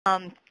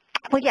Well,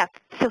 yeah,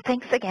 so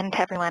thanks again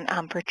to everyone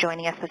for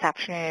joining us this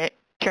afternoon.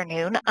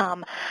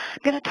 I'm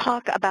going to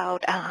talk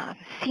about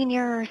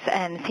seniors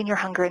and senior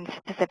hunger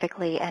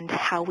specifically and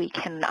how we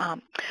can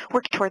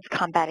work towards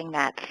combating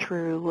that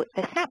through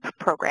the SNAP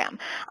program.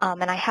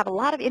 And I have a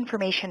lot of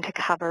information to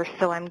cover,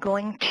 so I'm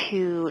going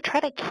to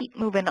try to keep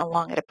moving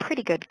along at a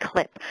pretty good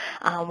clip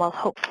while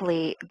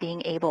hopefully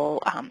being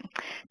able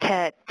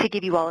to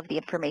give you all of the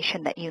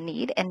information that you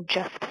need. And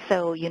just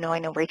so you know, I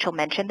know Rachel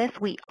mentioned this,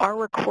 we are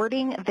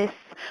recording this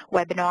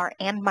webinar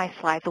and my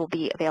slides will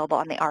be available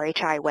on the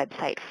RHI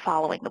website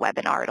following the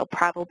webinar. It'll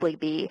probably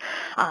be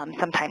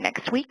sometime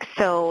next week.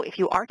 So if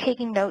you are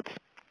taking notes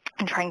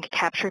and trying to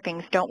capture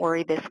things, don't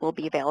worry, this will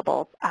be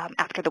available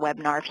after the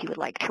webinar if you would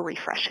like to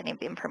refresh any of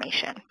the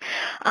information.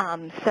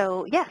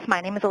 So yes,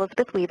 my name is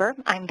Elizabeth Weaver.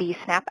 I'm the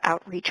SNAP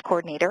Outreach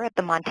Coordinator at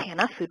the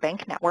Montana Food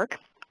Bank Network.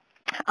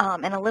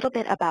 And a little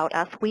bit about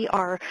us, we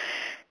are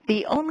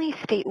the only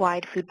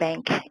statewide food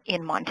bank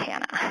in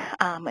Montana,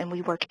 and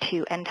we work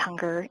to end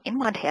hunger in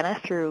Montana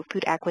through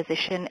food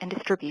acquisition and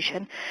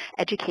distribution,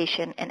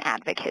 education, and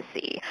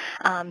advocacy.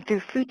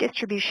 Through food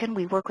distribution,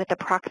 we work with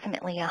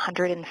approximately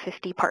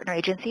 150 partner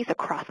agencies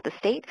across the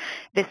state.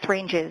 This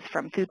ranges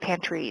from food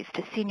pantries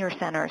to senior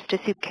centers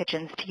to soup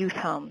kitchens to youth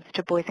homes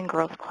to boys and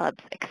girls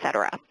clubs,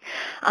 etc.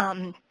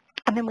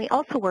 And then we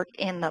also work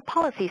in the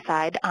policy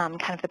side,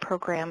 kind of the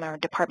program or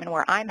department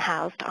where I'm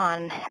housed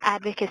on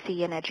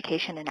advocacy and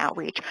education and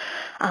outreach,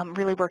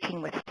 really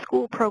working with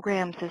school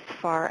programs as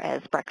far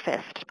as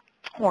breakfast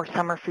or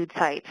summer food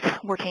sites,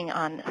 working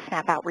on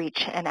SNAP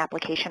outreach and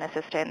application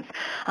assistance,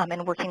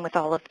 and working with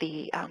all of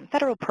the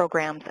federal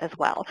programs as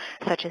well,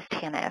 such as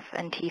TANF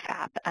and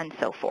TFAP and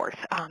so forth,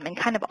 and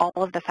kind of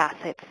all of the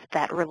facets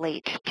that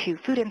relate to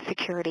food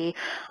insecurity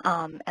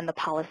and the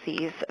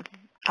policies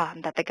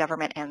that the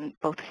government and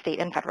both state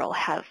and federal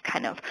have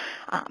kind of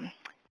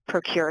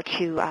procured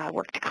to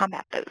work to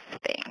combat those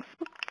things.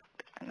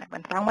 And I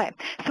went the wrong way.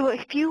 So a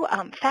few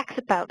facts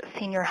about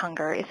senior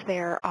hunger is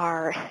there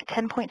are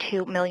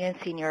 10.2 million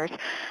seniors,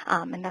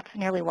 and that's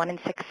nearly 1 in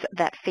 6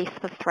 that face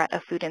the threat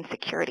of food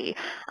insecurity.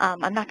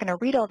 I'm not going to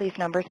read all these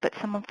numbers, but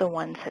some of the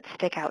ones that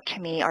stick out to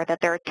me are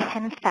that there are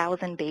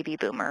 10,000 baby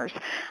boomers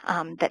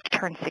that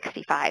turn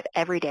 65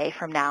 every day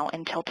from now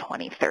until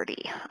 2030.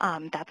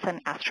 That's an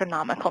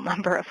astronomical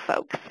number of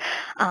folks.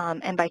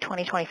 And by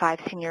 2025,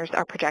 seniors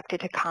are projected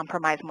to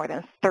comprise more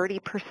than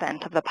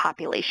 30% of the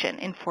population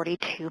in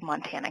 42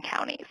 Montana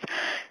counties.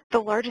 The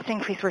largest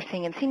increase we're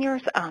seeing in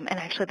seniors, and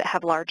actually that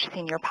have large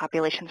senior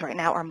populations right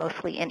now, are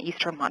mostly in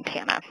eastern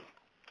Montana.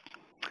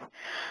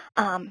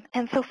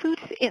 And so food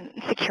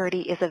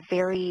insecurity is a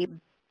very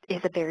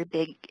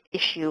big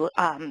issue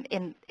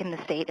in the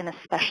state and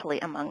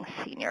especially among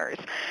seniors.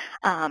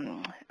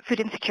 Food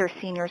insecure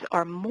seniors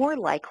are more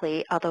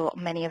likely, although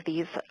many of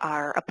these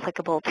are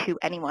applicable to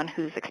anyone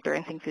who's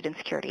experiencing food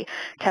insecurity,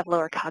 to have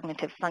lower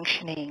cognitive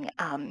functioning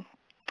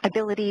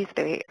abilities.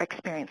 They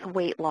experience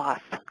weight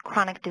loss,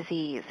 chronic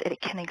disease. It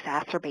can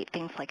exacerbate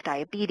things like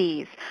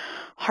diabetes,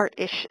 heart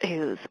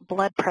issues,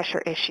 blood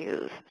pressure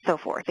issues, so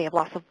forth. They have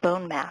loss of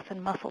bone mass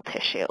and muscle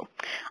tissue.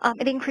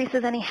 It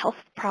increases any health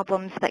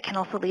problems that can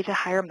also lead to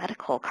higher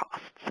medical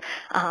costs.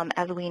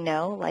 As we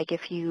know, like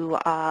if you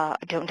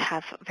don't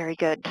have very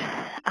good,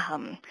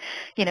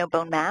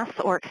 bone mass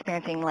or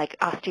experiencing like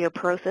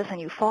osteoporosis and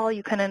you fall,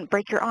 you can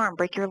break your arm,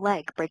 break your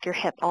leg, break your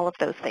hip, all of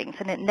those things.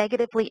 And it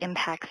negatively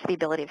impacts the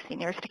ability of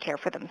seniors to care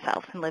for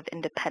themselves and live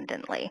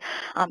independently.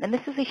 And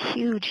this is a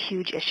huge,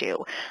 huge issue.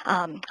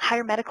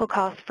 Higher medical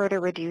costs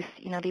further reduce,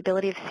 the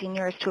ability of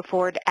seniors to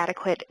afford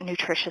adequate,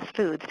 nutritious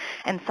foods.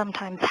 And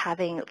sometimes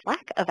having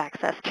lack of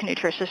access to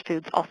nutritious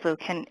foods also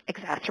can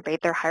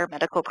exacerbate their higher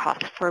medical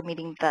costs for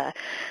meeting the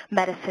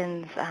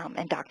medicines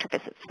and doctor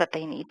visits that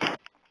they need.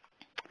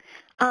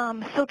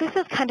 So this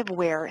is kind of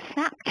where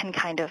SNAP can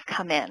kind of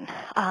come in.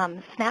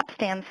 SNAP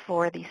stands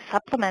for the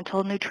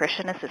Supplemental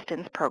Nutrition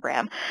Assistance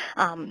Program.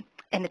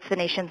 And it's the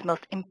nation's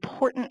most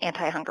important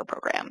anti-hunger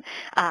program.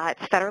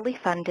 It's federally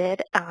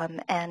funded,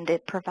 and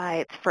it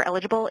provides for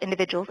eligible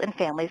individuals and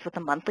families with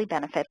a monthly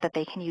benefit that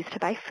they can use to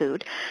buy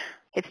food.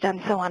 It's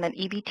done so on an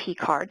EBT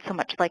card, so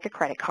much like a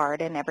credit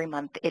card, and every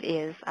month it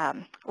is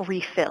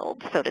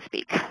refilled, so to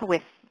speak,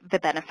 with the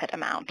benefit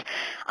amount.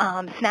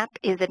 SNAP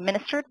is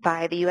administered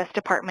by the U.S.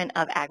 Department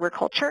of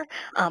Agriculture,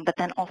 but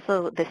then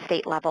also the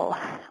state level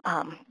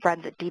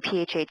runs at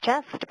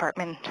DPHHS,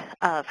 Department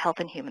of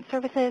Health and Human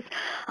Services,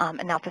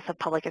 and Office of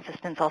Public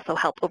Assistance also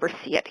help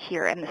oversee it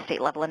here in the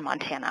state level in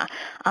Montana.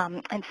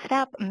 And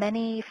SNAP,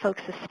 many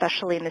folks,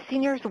 especially in the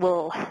seniors,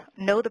 will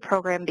know the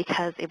program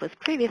because it was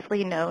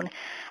previously known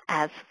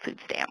as food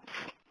stamps.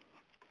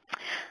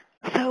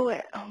 So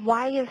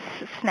why is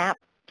SNAP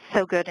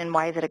so good, and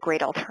why is it a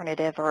great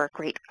alternative or a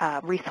great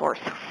resource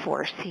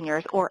for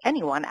seniors or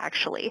anyone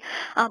actually?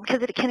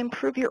 Because it can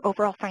improve your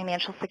overall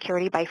financial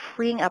security by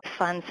freeing up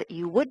funds that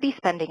you would be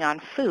spending on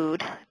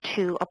food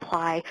to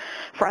apply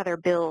for other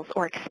bills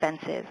or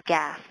expenses,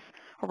 gas,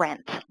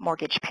 rent,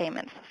 mortgage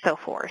payments, so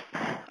forth.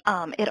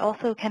 It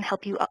also can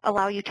help you,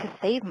 allow you to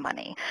save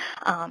money.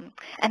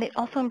 And it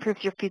also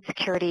improves your food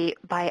security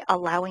by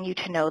allowing you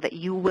to know that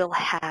you will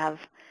have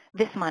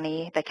this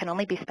money that can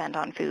only be spent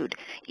on food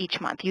each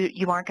month.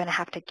 You aren't going to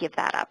have to give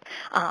that up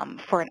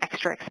for an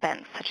extra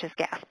expense such as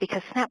gas,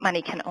 because SNAP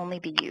money can only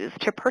be used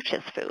to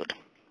purchase food.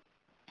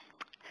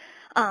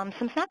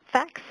 Some SNAP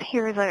facts.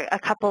 Here's a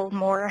couple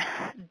more,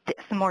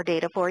 some more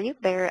data for you.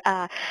 Their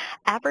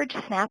average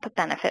SNAP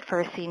benefit for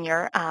a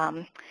senior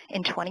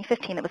in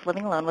 2015 that was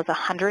living alone was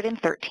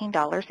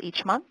 $113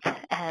 each month,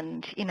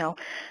 and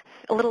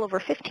a little over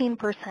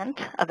 15%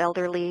 of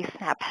elderly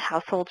SNAP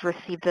households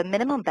received the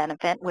minimum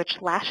benefit, which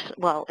in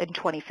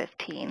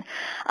 2015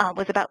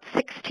 was about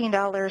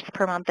 $16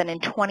 per month, and in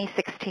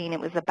 2016 it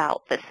was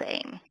about the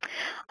same.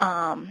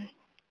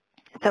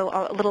 So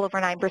a little over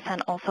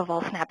 9% also of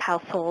all SNAP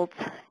households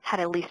had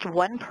at least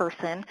one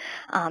person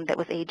that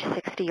was age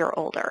 60 or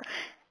older.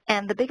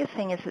 And the biggest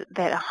thing is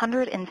that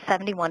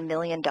 $171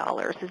 million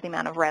is the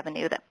amount of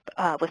revenue that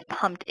was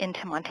pumped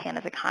into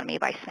Montana's economy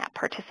by SNAP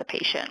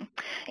participation.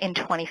 In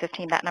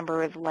 2015, that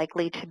number is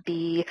likely to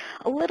be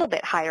a little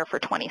bit higher for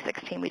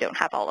 2016. We don't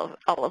have all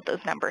of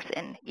those numbers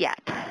in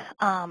yet.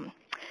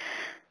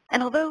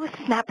 And although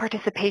SNAP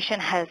participation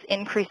has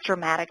increased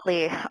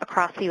dramatically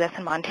across the U.S.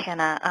 and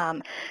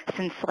Montana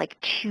since like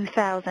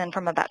 2000,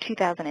 from about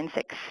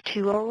 2006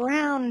 to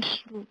around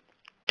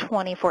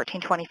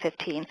 2014,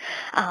 2015.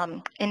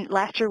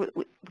 Last year,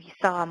 we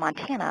saw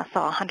Montana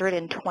saw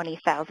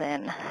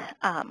 120,000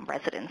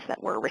 residents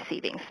that were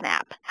receiving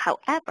SNAP.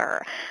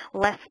 However,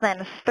 less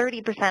than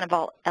 30% of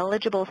all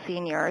eligible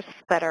seniors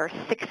that are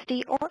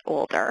 60 or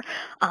older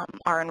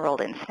are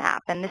enrolled in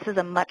SNAP, and this is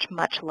a much,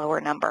 much lower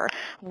number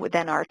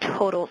than our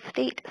total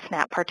state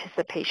SNAP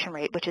participation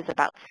rate, which is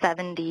about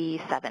 77%.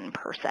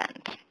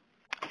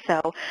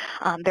 So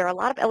there are a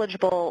lot of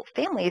eligible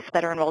families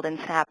that are enrolled in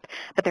SNAP,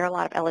 but there are a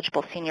lot of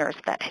eligible seniors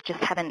that just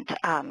haven't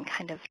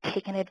kind of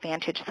taken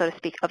advantage, so to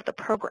speak, of the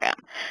program.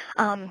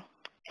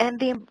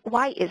 And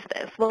why is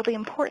this? Well, the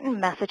important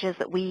messages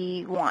that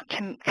we want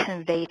to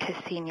convey to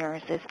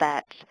seniors is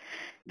that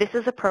this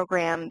is a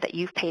program that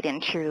you've paid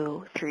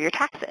into through your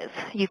taxes.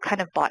 You've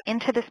kind of bought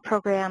into this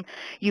program.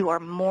 You are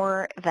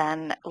more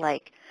than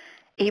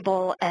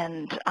able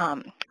and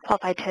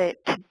qualified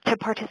to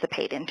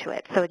participate into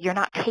it. So you're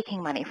not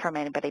taking money from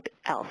anybody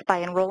else.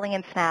 By enrolling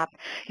in SNAP,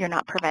 you're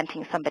not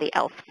preventing somebody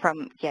else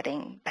from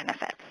getting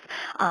benefits.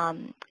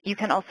 You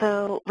can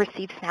also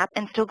receive SNAP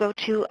and still go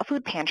to a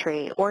food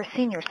pantry or a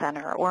senior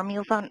center or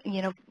meals on,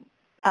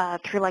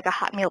 through like a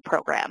hot meal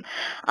program.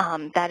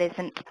 That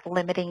isn't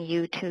limiting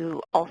you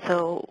to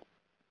also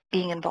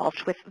being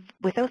involved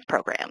with those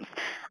programs.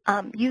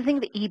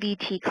 Using the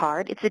EBT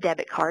card, it's a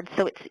debit card,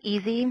 so it's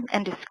easy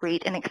and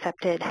discreet and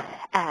accepted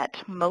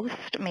at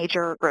most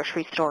major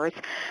grocery stores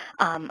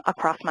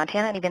across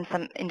Montana and even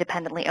some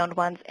independently owned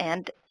ones,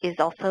 and is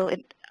also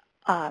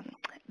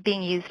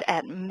being used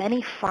at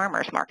many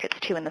farmers markets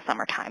too in the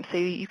summertime. So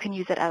you can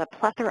use it at a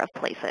plethora of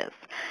places.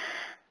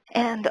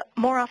 And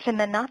more often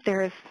than not,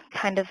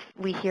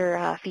 we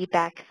hear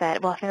feedback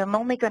that, well, if I'm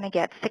only going to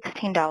get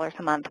 $16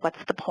 a month,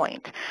 what's the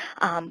point?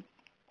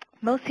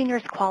 Most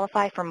seniors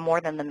qualify for more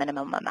than the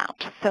minimum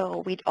amount.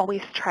 So we'd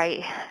always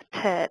try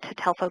to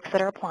tell folks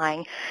that are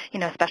applying,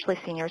 especially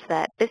seniors,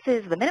 that this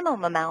is the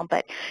minimum amount,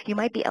 but you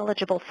might be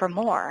eligible for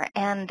more.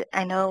 And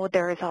I know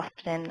there is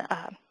often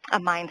a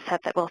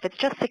mindset that, well, if it's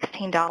just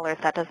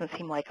 $16, that doesn't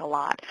seem like a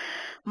lot.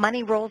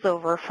 Money rolls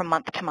over from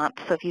month to month,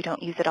 so if you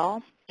don't use it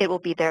all, it will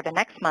be there the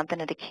next month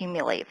and it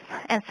accumulates.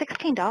 And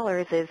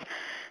 $16 is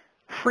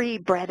free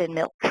bread and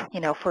milk,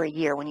 for a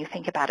year when you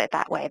think about it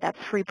that way. That's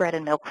free bread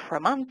and milk for a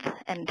month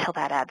until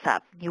that adds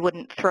up. You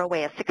wouldn't throw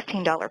away a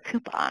 $16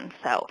 coupon.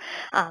 So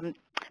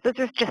those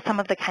are just some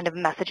of the kind of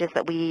messages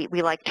that we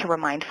like to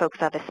remind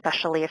folks of,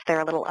 especially if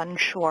they're a little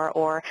unsure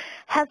or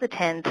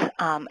hesitant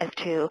as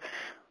to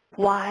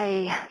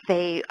why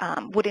they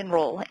would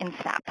enroll in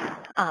SNAP,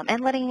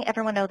 and letting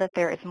everyone know that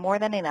there is more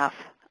than enough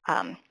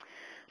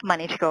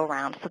money to go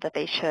around so that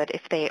they should,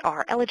 if they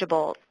are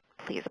eligible,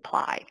 please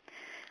apply.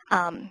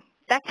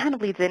 That kind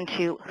of leads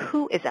into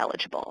who is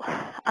eligible.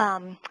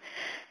 And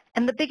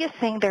the biggest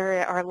thing,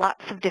 there are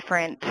lots of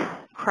different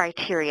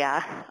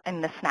criteria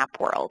in the SNAP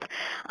world.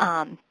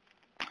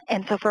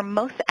 And so for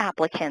most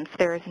applicants,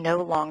 there is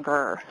no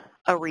longer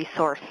a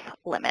resource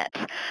limit.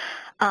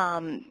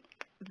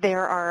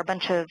 There are a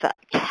bunch of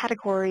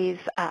categories,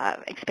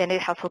 expanded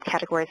household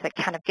categories that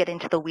kind of get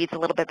into the weeds a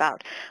little bit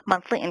about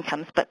monthly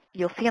incomes, but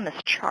you'll see on this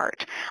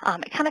chart,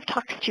 it kind of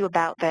talks to you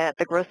about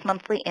the gross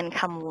monthly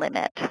income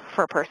limit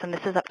for a person.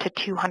 This is up to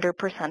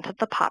 200% of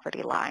the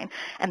poverty line,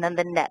 and then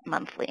the net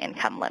monthly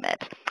income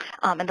limit.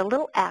 And the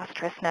little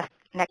asterisk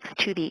next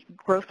to the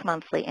gross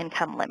monthly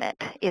income limit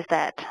is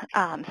that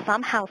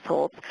some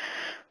households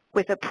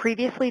with a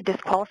previously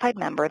disqualified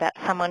member,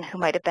 that's someone who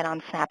might have been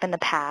on SNAP in the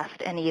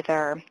past and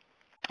either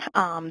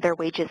their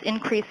wages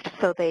increased,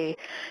 so they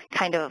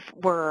kind of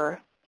were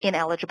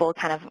ineligible,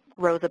 kind of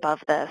rose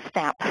above the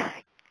SNAP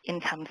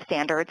income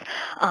standards,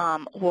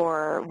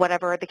 or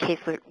whatever the case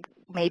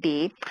may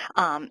be.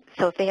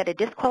 So if they had a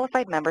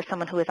disqualified member,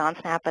 someone who is on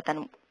SNAP but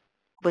then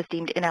was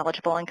deemed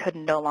ineligible and could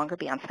no longer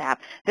be on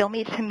SNAP, they'll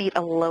need to meet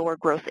a lower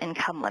gross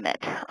income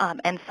limit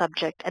and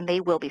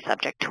they will be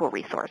subject to a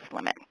resource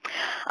limit.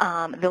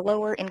 The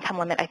lower income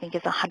limit, I think,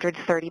 is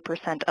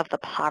 130% of the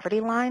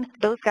poverty line.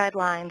 Those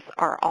guidelines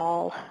are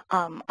all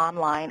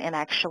online, and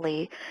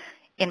actually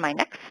in my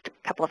next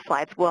couple of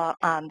slides,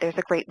 there's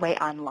a great way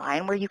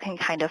online where you can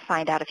kind of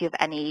find out if you have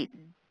any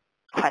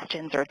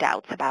questions or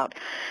doubts about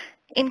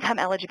income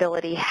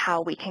eligibility,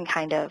 how we can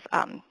kind of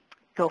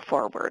go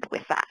forward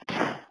with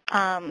that.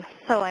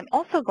 So I'm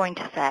also going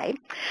to say,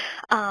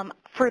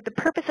 for the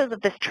purposes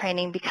of this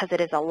training, because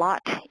it is a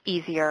lot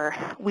easier,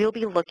 we'll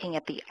be looking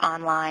at the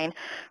online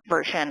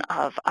version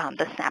of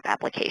the SNAP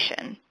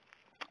application.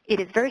 It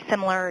is very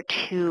similar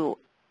to,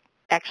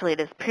 actually it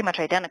is pretty much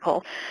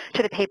identical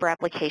to the paper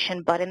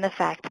application, but in the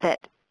fact that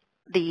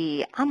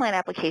the online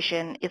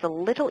application is a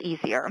little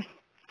easier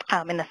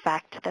in the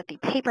fact that the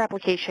paper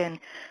application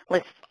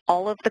lists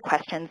all of the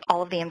questions,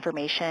 all of the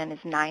information, is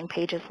 9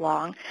 pages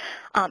long,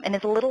 and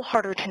is a little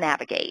harder to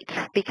navigate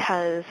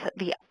because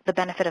the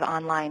benefit of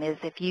online is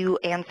if you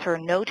answer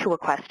no to a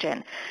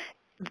question,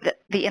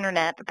 the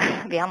internet,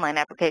 the online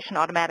application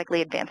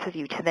automatically advances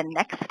you to the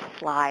next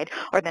slide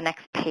or the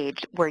next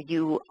page where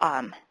you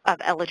of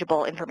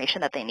eligible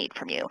information that they need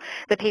from you.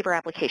 The paper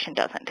application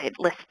doesn't. It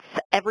lists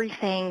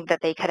everything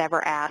that they could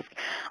ever ask,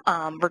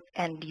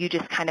 and you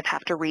just kind of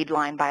have to read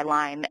line by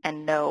line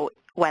and know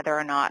whether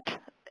or not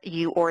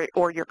you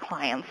or your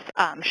clients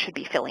should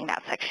be filling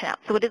that section out.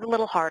 So it is a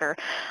little harder.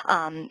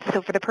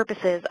 So for the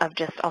purposes of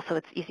just also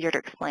it's easier to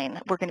explain,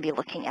 we're going to be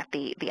looking at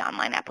the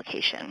online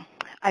application.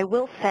 I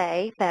will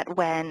say that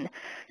when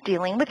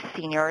dealing with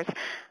seniors,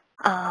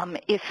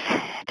 if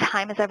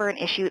time is ever an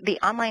issue, the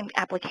online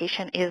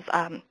application is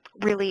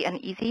really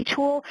an easy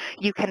tool.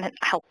 You can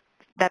help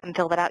them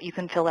fill that out. You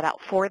can fill it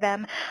out for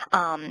them.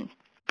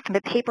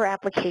 The paper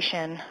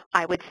application,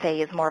 I would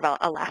say, is more of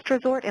a last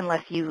resort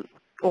unless you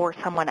or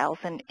someone else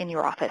in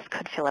your office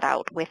could fill it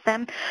out with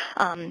them.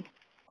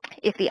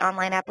 If the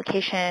online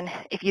application,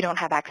 if you don't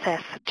have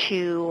access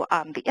to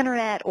the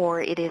internet,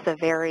 or it is a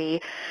very,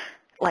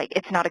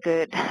 it's not a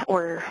good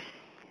or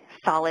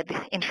solid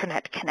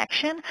internet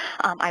connection,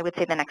 I would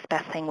say the next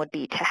best thing would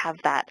be to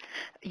have that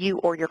you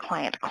or your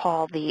client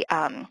call the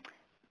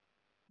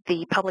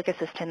Public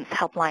Assistance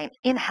Helpline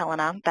in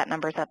Helena. That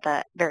number's at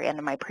the very end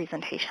of my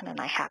presentation, and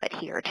I have it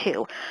here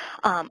too.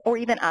 Or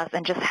even us,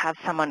 and just have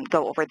someone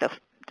go over the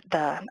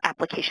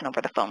application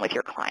over the phone with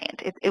your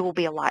client. It will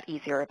be a lot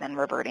easier than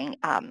reverting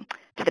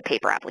to the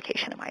paper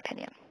application, in my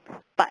opinion.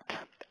 But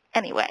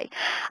anyway,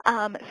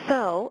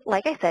 so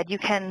like I said, you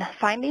can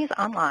find these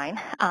online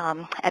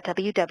at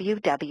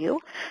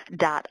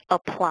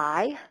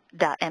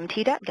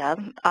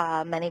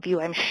www.apply.mt.gov. Many of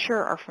you, I'm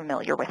sure, are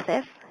familiar with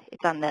this.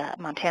 It's on the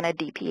Montana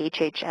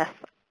DPHHS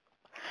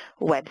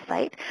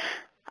website.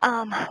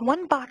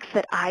 One box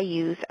that I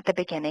use at the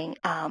beginning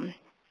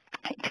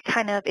to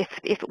kind of,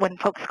 if when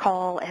folks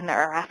call and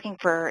they're asking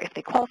for if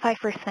they qualify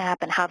for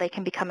SNAP and how they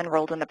can become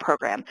enrolled in the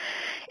program,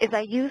 is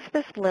I use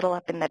this little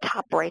up in the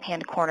top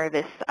right-hand corner,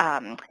 this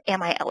Am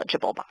I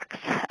Eligible box.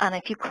 And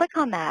if you click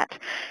on that,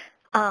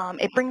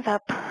 it brings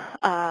up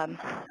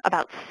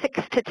about 6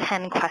 to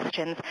 10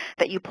 questions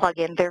that you plug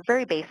in. They're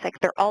very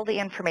basic. They're all the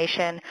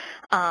information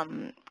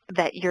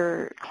that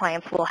your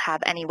clients will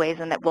have anyways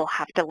and that we'll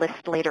have to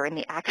list later in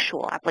the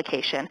actual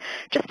application,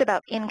 just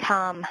about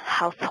income,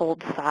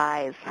 household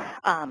size,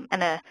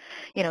 and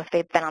if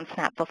they've been on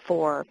SNAP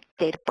before,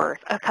 date of birth,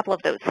 a couple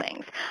of those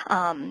things.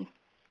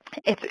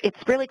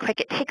 It's really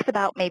quick. It takes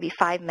about maybe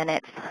 5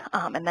 minutes,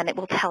 and then it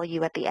will tell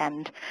you at the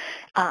end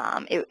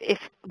if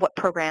what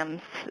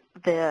programs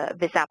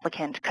this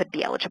applicant could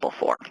be eligible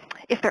for.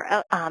 If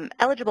they're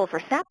eligible for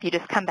SNAP, you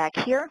just come back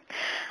here,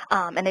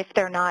 and if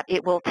they're not,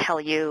 it will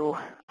tell you,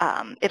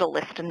 it'll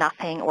list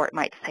nothing, or it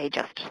might say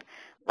just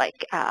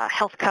like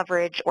health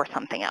coverage or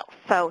something else.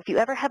 So if you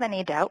ever have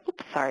any doubt,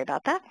 oops, sorry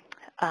about that,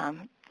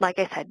 like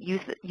I said,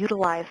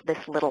 utilize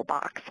this little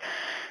box.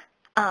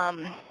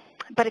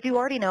 But if you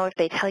already know, if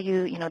they tell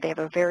you, they have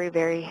a very,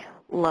 very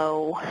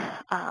low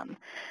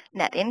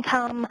net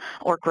income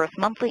or gross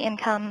monthly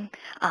income,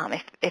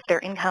 if their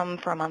income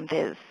for a month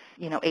is,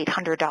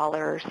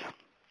 $800,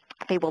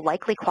 they will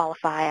likely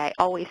qualify. I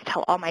always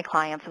tell all my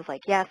clients, is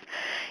like, yes,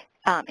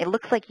 it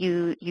looks like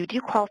you do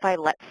qualify.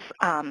 Let's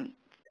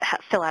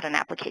fill out an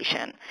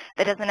application.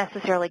 That doesn't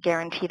necessarily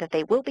guarantee that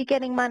they will be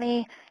getting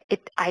money.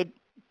 I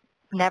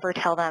never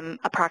tell them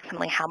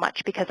approximately how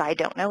much because I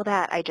don't know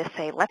that. I just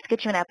say, let's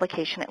get you an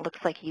application. It looks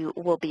like you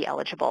will be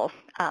eligible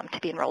to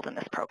be enrolled in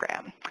this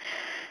program.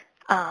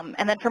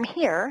 And then from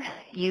here,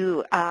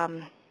 you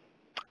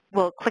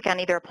will click on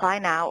either Apply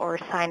Now or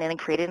Sign In and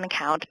Create an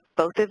Account.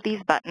 Both of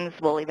these buttons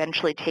will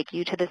eventually take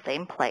you to the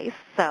same place.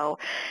 So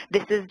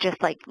this is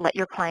just like let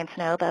your clients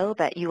know, though,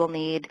 that you will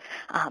need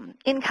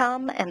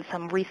income and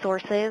some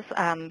resources,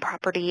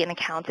 property and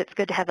accounts. It's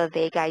good to have a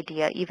vague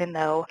idea, even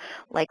though,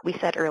 like we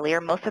said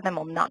earlier, most of them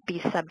will not be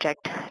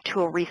subject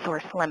to a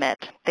resource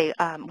limit. They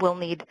will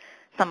need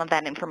some of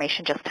that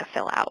information just to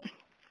fill out.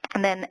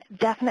 And then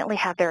definitely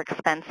have their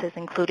expenses,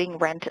 including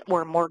rent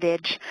or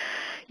mortgage,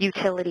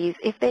 utilities,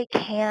 if they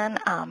can,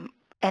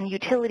 and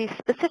utilities,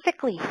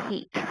 specifically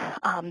heat.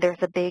 There's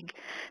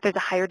a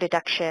higher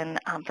deduction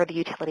for the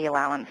utility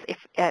allowance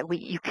if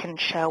you can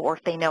show, or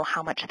if they know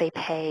how much they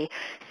pay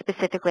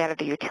specifically out of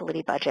the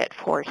utility budget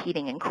for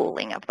heating and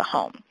cooling of the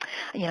home.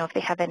 You know, if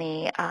they have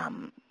any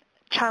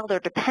child or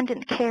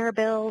dependent care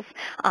bills,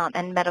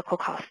 and medical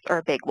costs are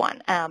a big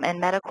one. And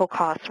medical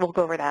costs, we'll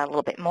go over that a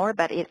little bit more,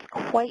 but it's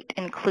quite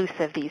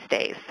inclusive these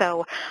days.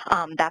 So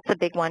that's a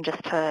big one,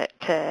 just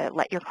to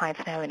let your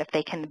clients know, and if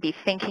they can be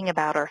thinking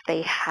about, or if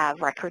they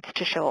have records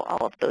to show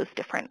all of those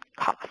different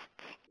costs.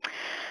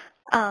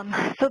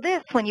 So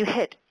this, when you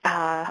hit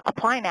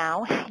apply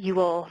now, you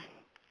will,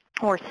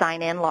 or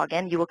sign in, log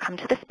in, you will come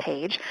to this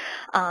page,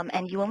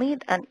 and you will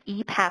need an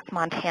ePass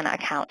Montana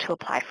account to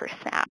apply for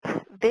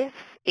SNAP. This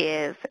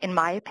is, in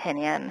my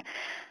opinion,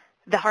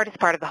 the hardest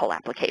part of the whole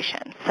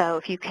application. So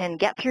if you can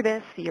get through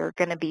this, you're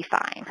going to be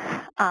fine.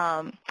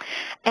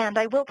 And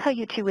I will tell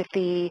you, too, with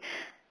the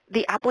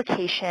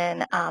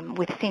application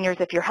with seniors,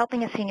 if you're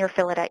helping a senior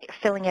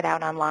filling it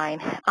out online,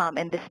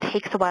 and this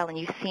takes a while and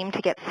you seem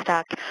to get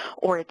stuck,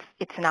 or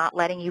it's not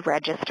letting you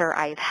register,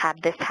 I've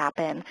had this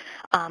happen.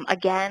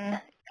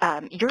 Again,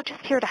 you're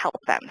just here to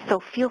help them. So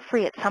feel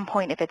free at some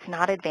point, if it's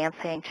not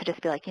advancing, to just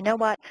be like, you know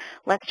what,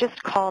 let's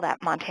just call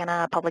that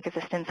Montana Public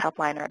Assistance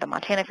Helpline or the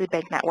Montana Food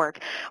Bank Network.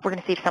 We're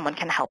going to see if someone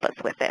can help us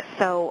with this.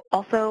 So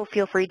also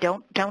feel free,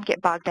 don't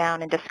get bogged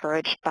down and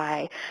discouraged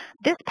by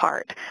this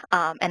part.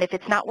 And if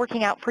it's not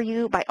working out for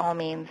you, by all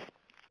means,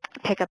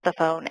 pick up the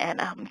phone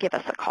and give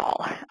us a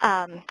call.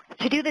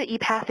 To do the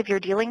ePass, if you're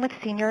dealing with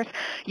seniors,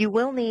 you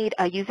will need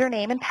a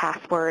username and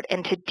password,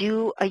 and to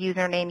do a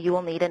username, you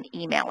will need an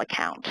email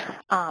account.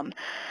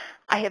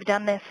 I have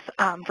done this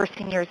for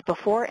seniors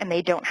before, and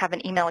they don't have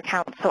an email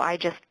account, so I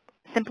just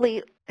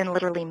simply and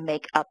literally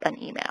make up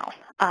an email.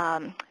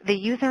 The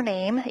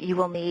username you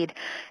will need,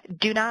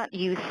 do not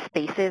use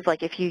spaces.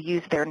 Like if you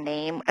use their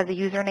name as a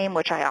username,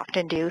 which I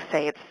often do,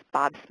 say it's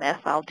Bob Smith,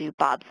 I'll do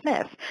Bob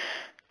Smith.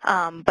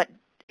 But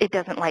it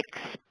doesn't like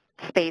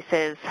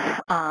spaces,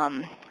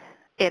 and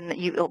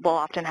you will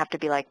often have to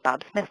be like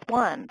Bob Smith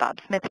 1, Bob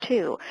Smith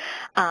 2.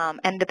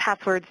 And the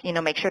passwords, you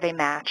know, make sure they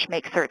match,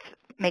 make sure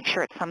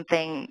it's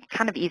something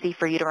kind of easy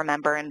for you to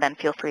remember, and then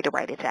feel free to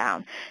write it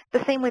down.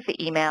 The same with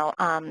the email.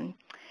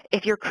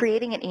 If you're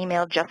creating an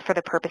email just for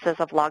the purposes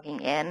of logging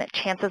in,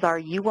 chances are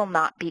you will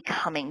not be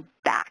coming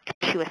back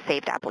to a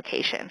saved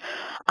application,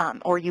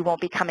 or you won't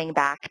be coming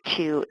back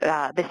to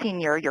the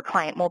senior, your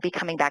client won't be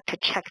coming back to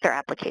check their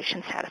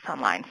application status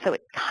online. So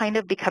it kind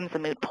of becomes a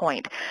moot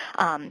point.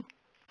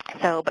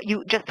 But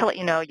just to let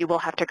you know, you will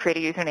have to create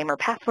a username or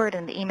password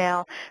in the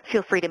email.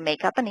 Feel free to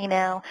make up an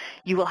email.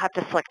 You will have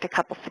to select a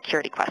couple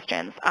security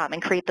questions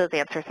and create those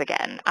answers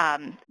again.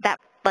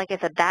 Like I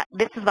said,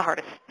 this is the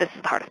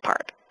hardest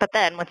part. But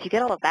then once you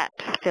get all of that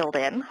filled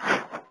in,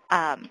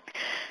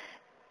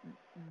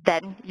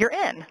 then you're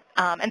in.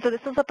 And so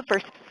this is what the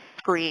first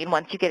screen,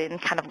 once you get in,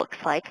 kind of looks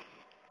like.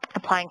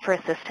 Applying for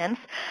assistance.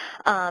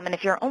 And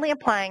if you're only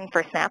applying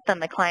for SNAP, then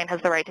the client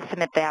has the right to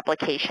submit the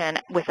application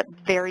with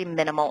very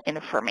minimal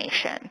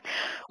information.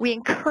 We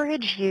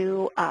encourage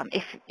you,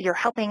 if you're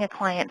helping a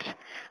client,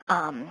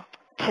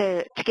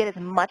 to get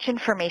as much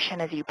information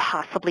as you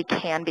possibly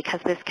can, because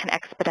this can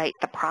expedite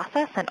the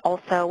process and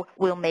also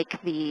will make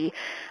the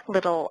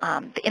little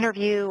the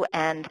interview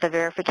and the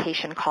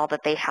verification call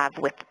that they have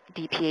with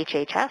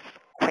DPHHS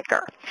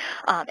quicker.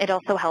 It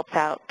also helps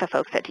out the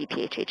folks at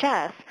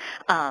DPHHS.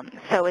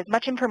 So as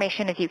much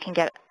information as you can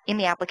get in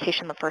the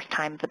application the first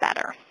time, the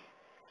better.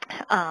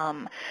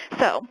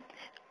 So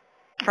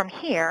from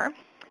here,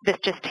 this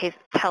just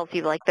tells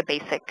you like the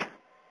basic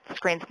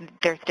screens.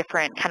 There's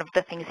different kind of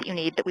the things that you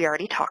need that we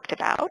already talked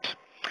about.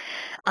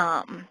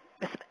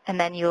 And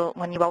then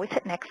when you always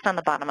hit next on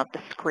the bottom of the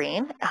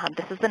screen,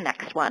 this is the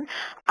next one.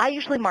 I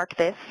usually mark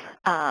this.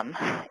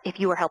 If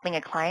you are helping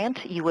a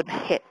client, you would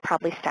hit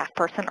probably staff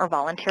person or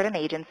volunteer at an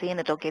agency, and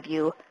it'll give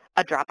you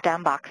a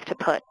drop-down box to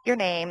put your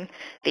name,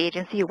 the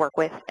agency you work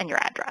with, and your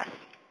address.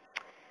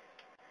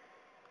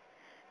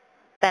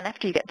 Then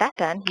after you get that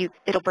done,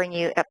 it'll bring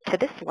you up to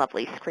this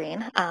lovely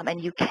screen, and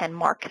you can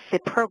mark the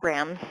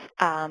programs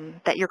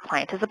that your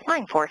client is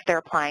applying for, if they're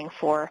applying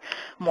for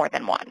more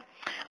than one.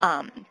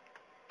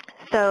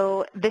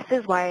 So this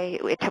is why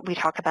we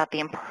talk about the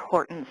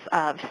importance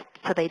of,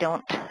 so they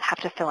don't have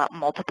to fill out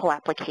multiple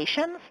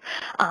applications.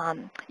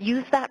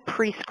 Use that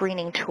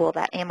pre-screening tool,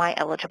 that Am I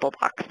Eligible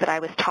box that I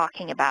was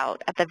talking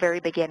about at the very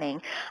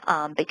beginning,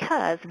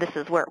 because this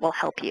is where it will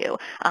help you.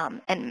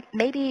 And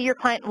maybe your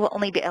client will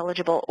only be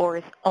eligible or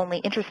is only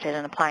interested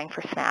in applying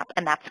for SNAP,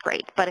 and that's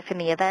great. But if in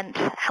the event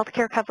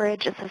healthcare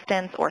coverage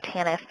assistance or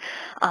TANF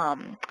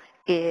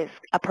is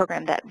a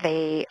program that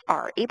they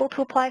are able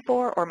to apply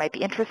for or might be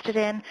interested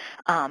in,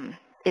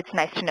 it's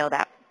nice to know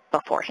that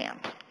beforehand.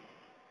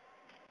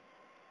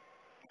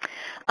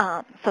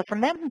 So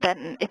from them,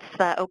 then it's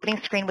the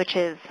opening screen, which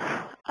is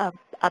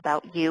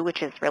about you,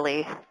 which is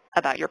really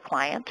about your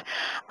client.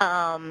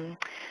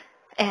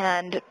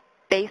 And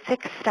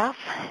basic stuff,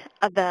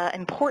 the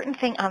important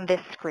thing on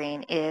this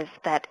screen is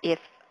that if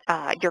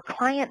your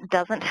client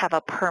doesn't have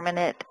a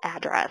permanent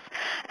address,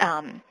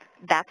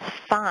 that's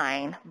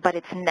fine, but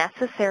it's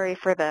necessary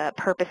for the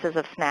purposes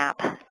of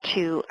SNAP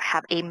to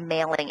have a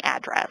mailing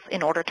address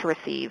in order to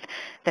receive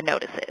the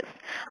notices.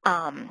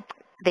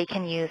 They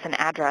can use an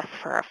address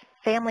for a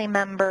family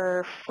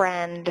member,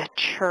 friend,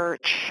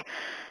 church,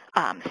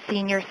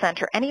 senior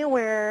center,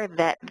 anywhere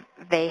that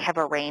they have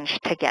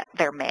arranged to get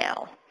their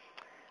mail.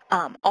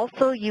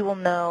 Also, you will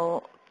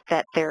know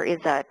that there is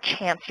a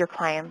chance your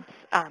clients,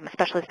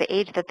 especially at the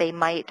age that they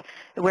might,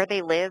 where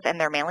they live and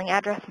their mailing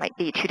address might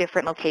be two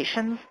different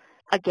locations.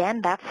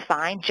 Again, that's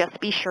fine. Just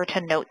be sure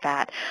to note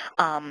that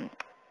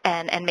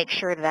and make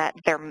sure that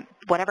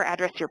whatever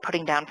address you're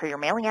putting down for your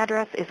mailing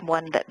address is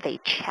one that they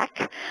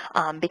check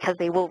because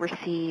they will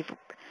receive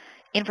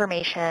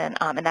information,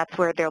 and that's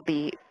where their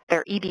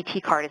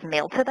EBT card is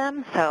mailed to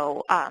them.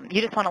 So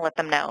you just want to let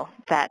them know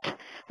that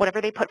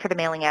whatever they put for the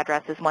mailing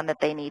address is one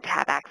that they need to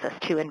have access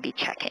to and be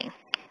checking.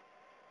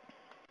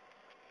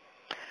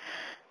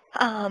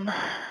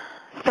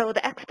 So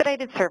the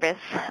expedited service,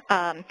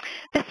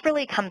 this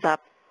really comes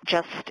up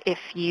just if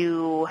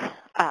you,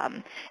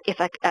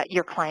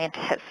 your client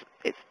has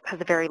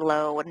a very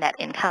low net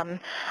income,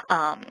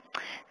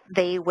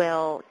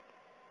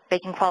 they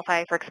can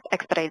qualify for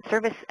expedited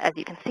service, as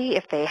you can see,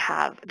 if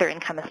their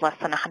income is less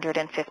than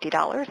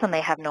 $150 and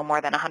they have no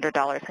more than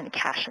 $100 in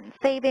cash and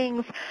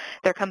savings.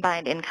 Their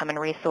combined income and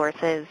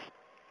resources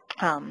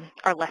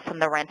are less than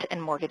the rent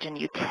and mortgage and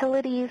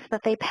utilities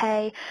that they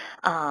pay.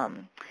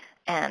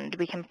 And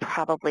we can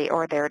probably,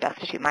 or they're a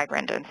destitute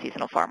migrant and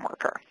seasonal farm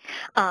worker.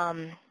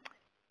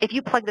 If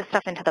you plug this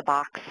stuff into the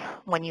box,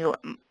 when you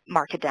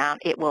mark it down,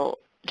 it will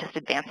just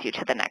advance you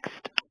to the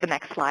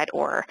next slide,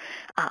 or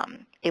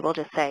it will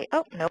just say,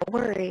 oh, no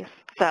worries.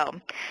 So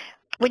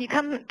when you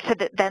come to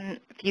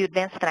if you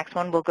advance to the next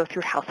one, we'll go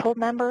through household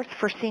members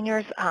for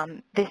seniors.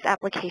 This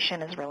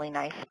application is really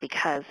nice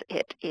because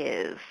it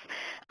is,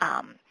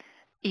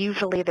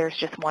 usually there's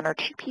just one or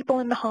two people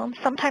in the home.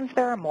 Sometimes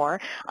there are more,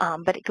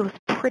 but it goes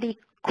pretty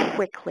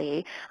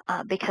quickly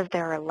because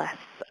there are less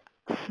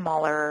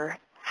smaller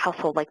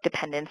household-like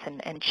dependents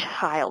and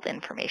child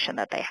information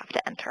that they have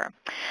to enter.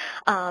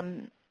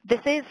 This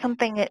is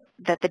something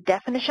that the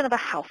definition of a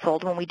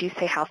household, when we do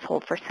say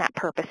household for SNAP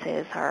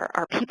purposes,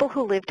 are people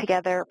who live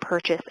together,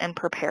 purchase, and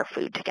prepare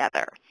food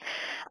together.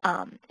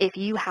 If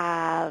you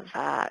have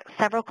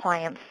several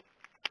clients,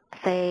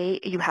 say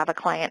you have a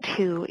client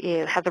who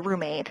has a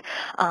roommate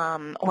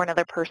or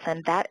another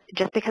person, that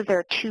just because there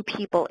are two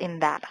people in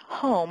that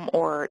home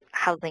or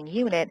housing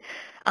unit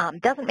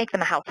doesn't make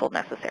them a household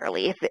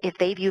necessarily. If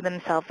they view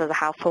themselves as a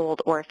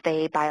household, or if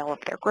they buy all of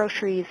their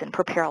groceries and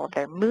prepare all of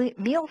their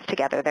meals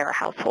together, they're a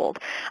household.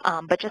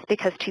 But just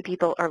because two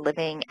people are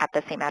living at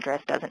the same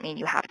address doesn't mean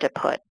you have to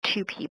put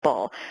two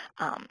people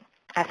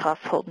as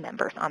household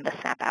members on the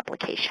SNAP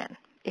application,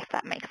 if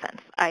that makes sense.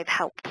 I've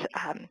helped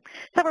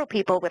several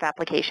people with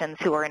applications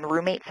who are in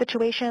roommate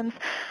situations,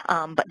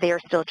 but they are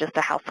still just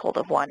a household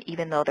of one,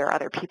 even though there are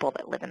other people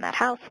that live in that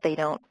house. They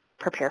don't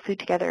prepare food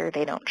together,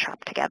 they don't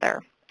shop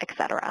together,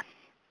 etc.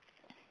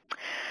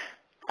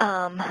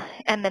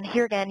 And then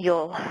here again,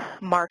 you'll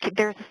mark,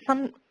 there's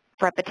some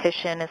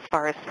repetition as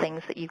far as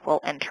things that you will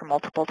enter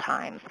multiple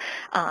times.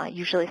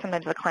 Usually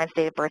sometimes the client's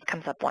date of birth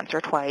comes up once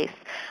or twice.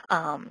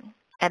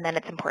 And then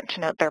it's important to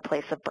note their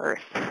place of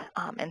birth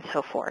and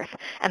so forth.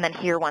 And then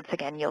here, once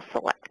again, you'll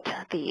select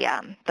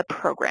the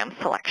program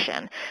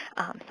selection.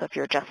 So if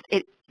you're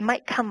it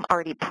might come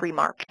already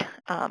pre-marked,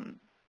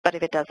 but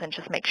if it doesn't,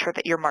 just make sure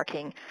that you're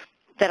marking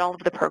that all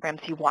of the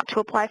programs you want to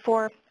apply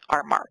for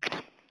are marked.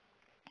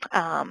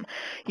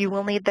 You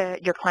will need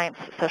your client's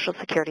social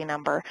security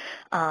number,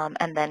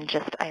 and then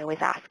I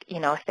always ask,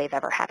 if they've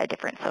ever had a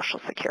different social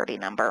security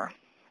number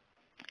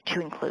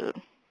to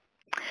include.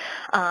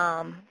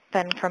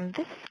 Then from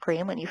this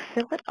screen, when you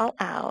fill it all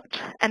out,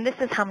 and this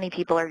is how many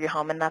people are in your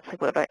home, and that's like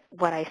what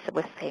I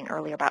was saying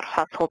earlier about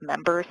household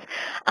members.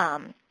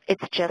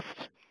 It's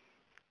just,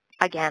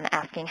 again,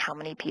 asking how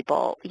many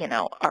people,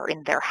 are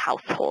in their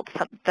household.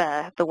 So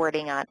the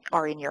wording on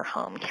 "are in your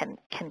home" can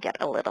get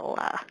a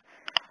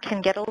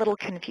little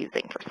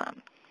confusing for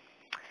some.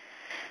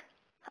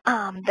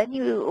 Then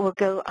you will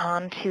go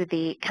on to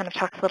the kind of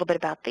talks a little bit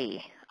about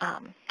the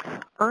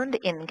earned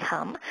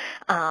income.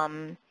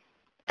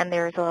 And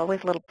there's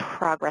always a little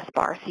progress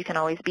bar, so you can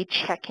always be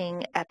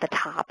checking at the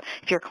top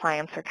if your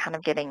clients are kind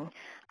of getting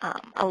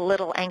a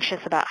little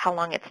anxious about how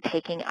long it's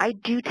taking. I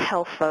do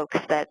tell folks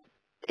that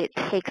it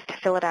takes to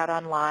fill it out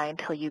online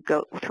till you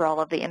go through all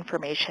of the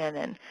information,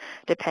 and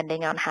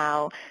depending on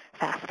how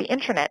fast the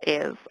internet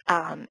is,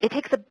 it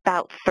takes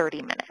about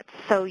 30 minutes.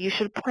 So you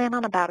should plan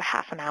on about a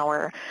half an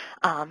hour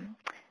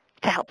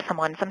to help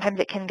someone. Sometimes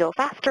it can go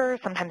faster,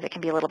 sometimes it can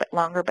be a little bit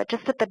longer, but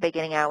just at the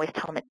beginning I always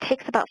tell them it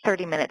takes about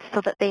 30 minutes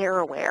so that they are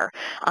aware.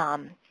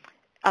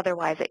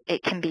 Otherwise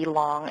it can be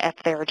long if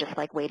they're just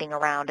like waiting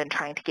around and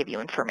trying to give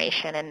you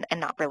information and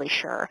not really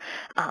sure,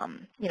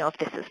 if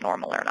this is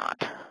normal or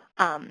not.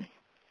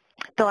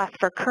 They'll ask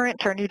for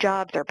current or new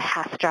jobs or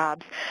past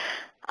jobs.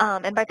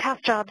 And by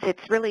past jobs,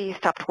 it's really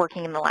stopped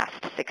working in the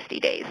last 60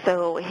 days.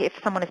 So if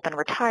someone has been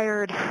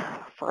retired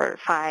for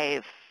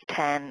 5,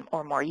 10,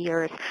 or more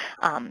years,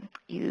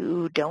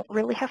 you don't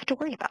really have to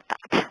worry about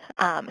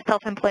that.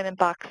 Self-employment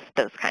box,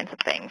 those kinds of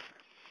things.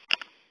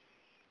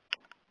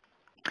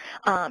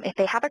 If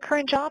they have a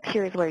current job,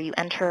 here's where you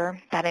enter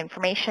that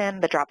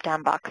information. The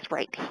drop-down box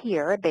right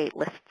here, they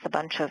lists a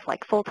bunch of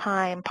like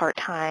full-time,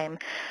 part-time.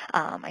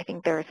 I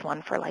think there's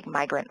one for like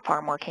migrant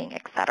farm working,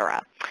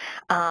 etc.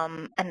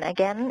 And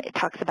again, it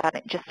talks about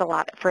it just a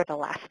lot for the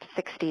last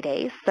 60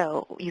 days.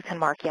 So you can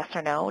mark yes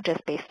or no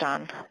just based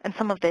on, and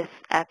some of this,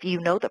 if you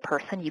know the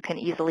person, you can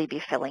easily be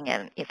filling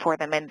in for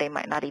them, and they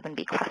might not even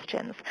be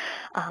questions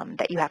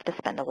that you have to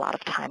spend a lot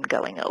of time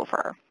going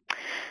over.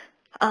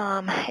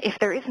 If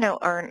there is no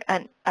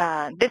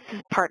this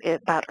is part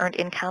about earned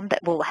income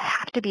that will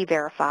have to be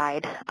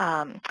verified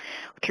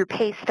through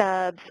pay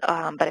stubs,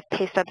 but if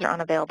pay stubs are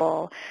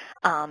unavailable,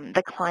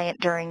 the client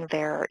during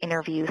their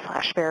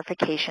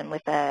interview/verification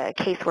with a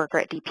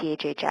caseworker at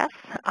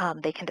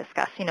DPHHS, they can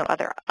discuss,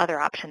 other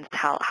options,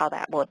 how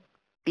that will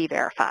be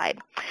verified.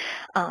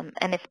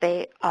 And if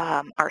they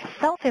are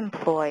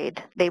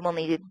self-employed, they will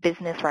need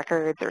business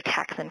records or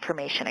tax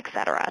information, et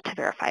cetera, to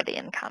verify the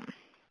income.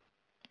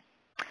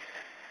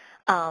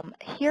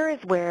 Here is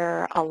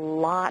where a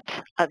lot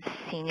of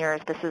seniors,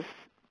 this is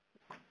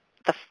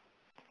the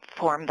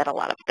form that a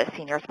lot of the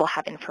seniors will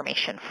have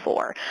information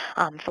for.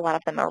 So a lot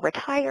of them are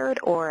retired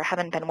or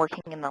haven't been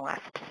working in the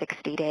last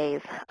 60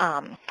 days.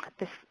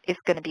 This is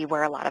going to be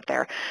where a lot of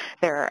their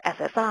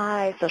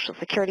SSI, Social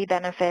Security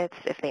benefits,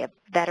 if they have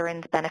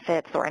veterans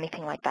benefits or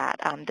anything like that,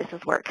 this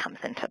is where it comes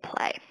into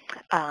play.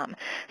 So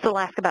we'll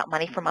ask about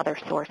money from other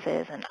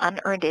sources, and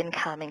unearned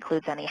income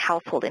includes any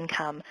household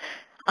income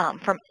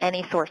from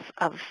any source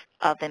of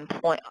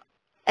employment,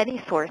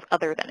 any source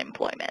other than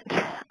employment.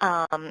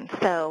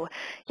 So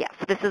yes,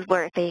 this is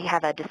where if they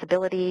have a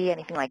disability,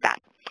 anything like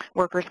that,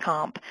 workers'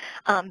 comp.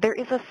 There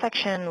is a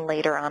section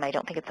later on, I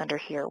don't think it's under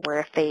here, where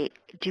if they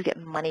do get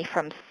money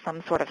from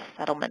some sort of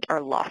settlement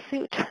or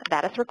lawsuit,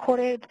 that is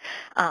recorded,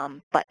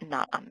 but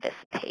not on this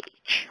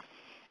page.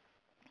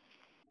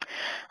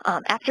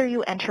 After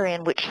you enter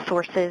in which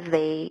sources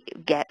they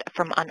get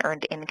from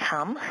unearned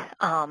income,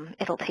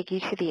 it'll take you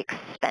to the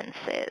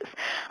expenses.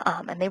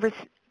 And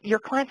your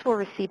clients will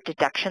receive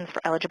deductions for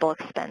eligible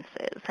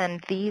expenses,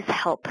 and these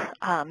help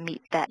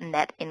meet that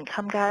net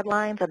income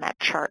guidelines and that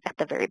chart at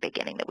the very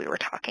beginning that we were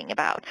talking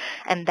about.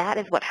 And that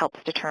is what helps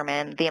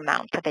determine the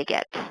amount that they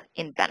get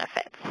in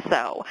benefits.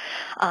 So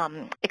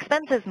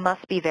expenses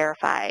must be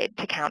verified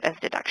to count as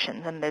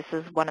deductions, and this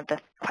is one of the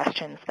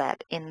questions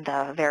that in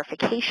the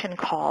verification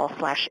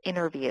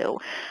call/interview,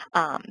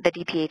 the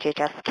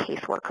DPHHS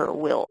caseworker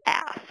will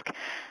ask.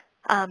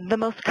 The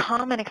most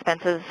common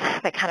expenses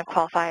that kind of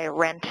qualify are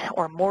rent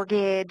or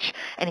mortgage,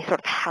 any sort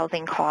of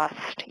housing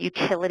cost,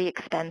 utility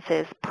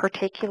expenses,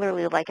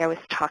 particularly like I was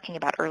talking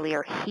about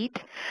earlier, heat.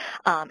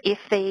 If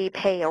they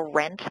pay a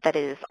rent that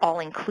is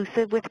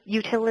all-inclusive with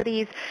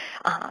utilities,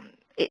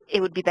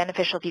 it would be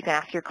beneficial if you can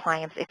ask your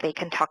clients if they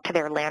can talk to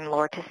their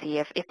landlord to see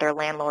if their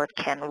landlord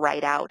can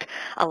write out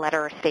a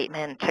letter or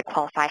statement to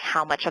qualify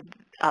how much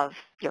of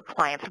your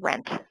client's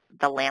rent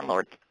the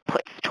landlord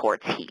puts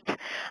towards heat,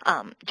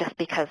 just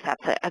because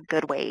that's a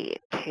good way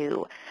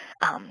to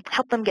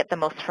help them get the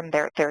most from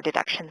their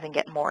deductions and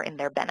get more in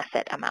their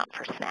benefit amount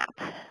for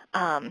SNAP.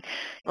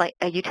 Like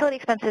utility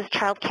expenses,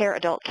 child care,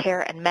 adult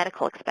care, and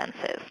medical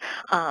expenses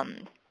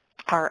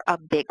are a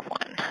big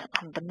one.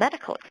 The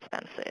medical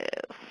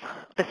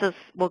expenses,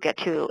 we'll get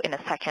to in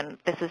a second.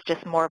 This is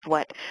just more of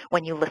what,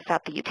 when you list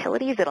out the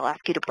utilities, it'll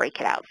ask you to break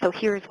it out. So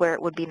here's where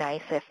it would be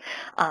nice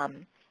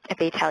if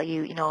they tell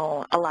you,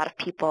 a lot of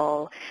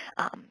people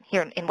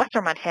here in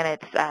Western Montana,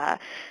 it's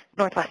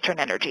Northwestern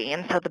Energy,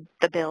 and so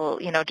the bill,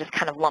 just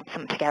kind of lumps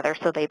them together,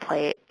 so they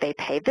pay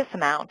this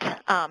amount.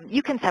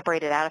 You can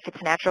separate it out if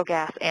it's natural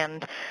gas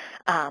and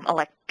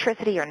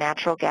electricity or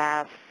natural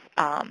gas,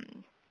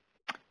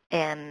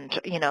 and,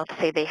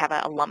 say they have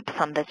a lump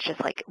sum that's just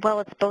like, well,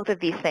 it's both of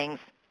these things.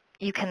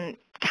 You can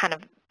kind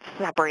of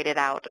separate it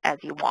out as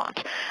you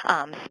want,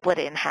 split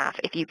it in half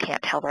if you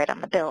can't tell right on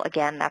the bill.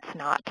 Again, that's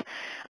not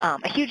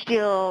a huge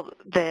deal.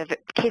 The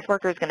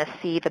caseworker is going to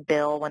see the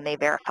bill when they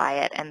verify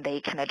it, and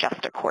they can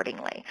adjust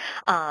accordingly.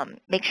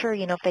 Make sure,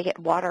 if they get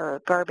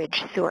water,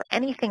 garbage, sewer,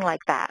 anything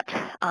like that,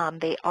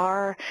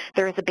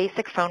 there is a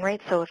basic phone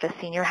rate, so if a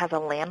senior has a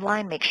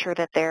landline, make sure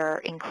that they're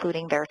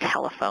including their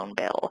telephone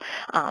bill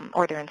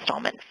or their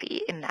installment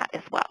fee in that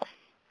as well.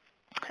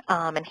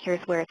 And here's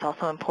where it's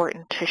also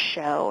important to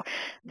show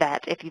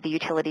that if the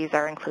utilities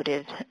are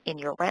included in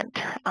your rent,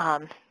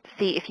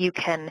 see if you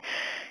can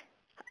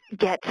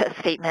get a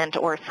statement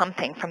or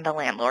something from the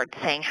landlord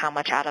saying how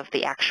much out of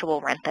the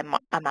actual rent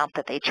amount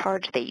that they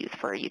charge they use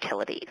for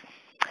utilities.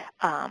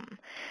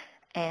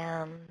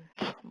 And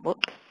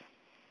whoops,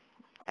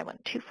 I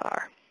went too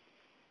far.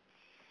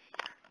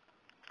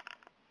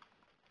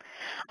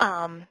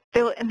 And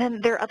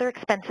then there are other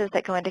expenses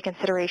that go into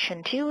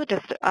consideration too,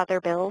 just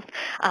other bills,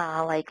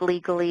 like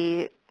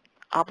legally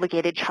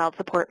obligated child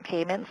support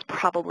payments,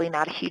 probably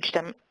not a huge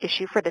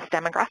issue for this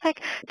demographic.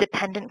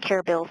 Dependent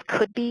care bills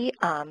could be,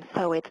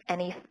 so it's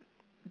any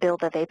bill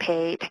that they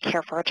pay to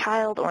care for a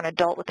child or an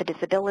adult with a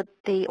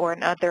disability or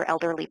another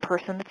elderly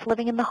person that's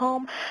living in the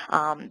home.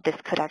 This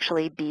could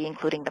actually be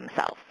including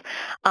themselves.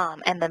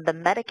 And then the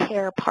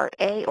Medicare Part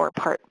A or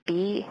Part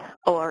B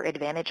or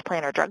Advantage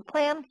Plan or Drug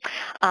Plan.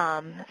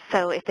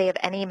 So if they have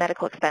any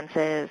medical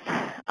expenses,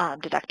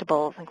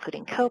 deductibles,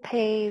 including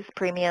copays,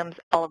 premiums,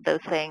 all of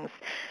those things,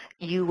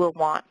 you will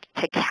want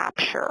to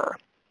capture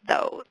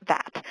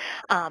that.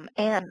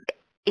 And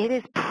it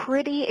is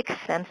pretty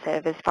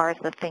extensive as far as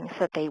the things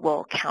that they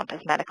will count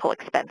as medical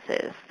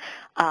expenses.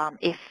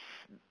 If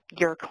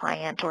your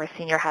client or a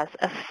senior has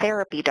a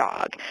therapy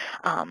dog,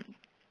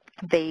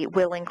 they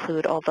will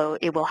include, although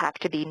it will have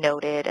to be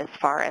noted as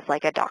far as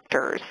like a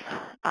doctor's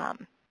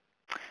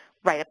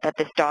write-up that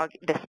this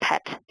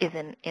pet is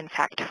in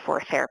fact for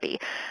therapy.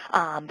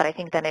 But I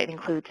think then it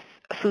includes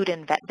food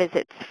and vet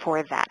visits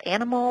for that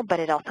animal, but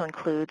it also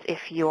includes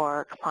if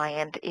your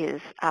client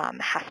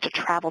has to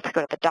travel to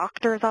go to the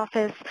doctor's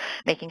office,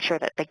 making sure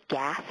that the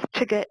gas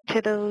to get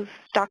to those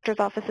doctor's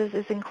offices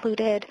is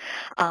included.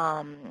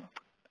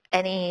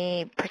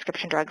 Any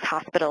prescription drugs,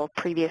 hospital,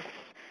 previous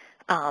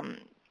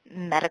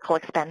medical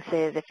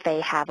expenses, if they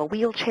have a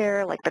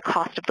wheelchair, like the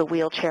cost of the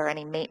wheelchair,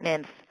 any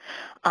maintenance,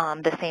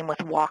 the same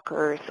with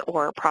walkers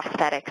or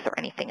prosthetics or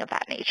anything of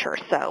that nature.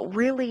 So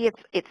really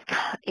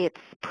it's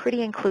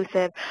pretty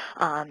inclusive.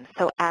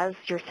 So as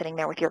you're sitting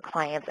there with your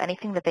clients,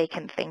 anything that they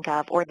can think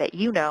of or that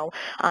you know,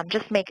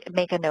 just make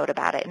a note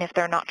about it. And if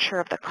they're not sure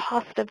of the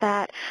cost of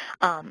that,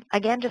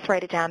 again, just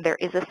write it down. There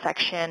is a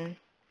section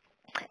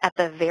at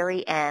the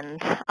very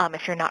end,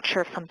 if you're not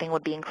sure if something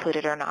would be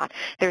included or not,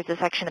 there's a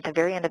section at the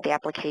very end of the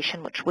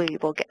application, which we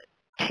will get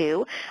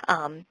to,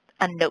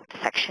 a note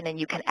section, and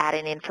you can add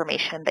in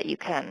information that you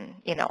can,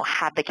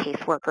 have the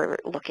caseworker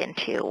look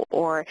into,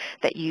 or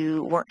that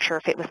you weren't sure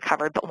if it was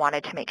covered but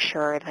wanted to make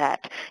sure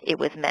that it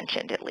was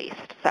mentioned at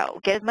least. So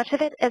get as much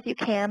of it as you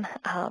can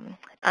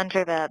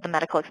under the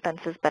medical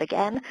expenses, but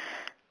again,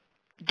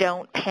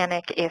 don't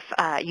panic if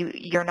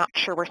you're not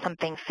sure where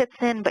something fits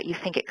in, but you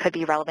think it could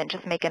be relevant.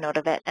 Just make a note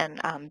of it and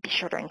be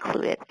sure to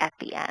include it at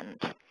the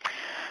end.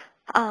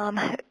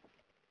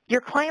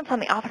 Your clients on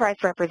the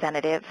authorized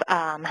representative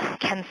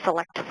can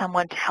select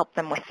someone to help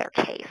them with their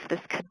case.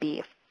 This could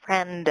be a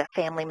friend, a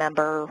family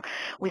member.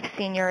 With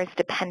seniors,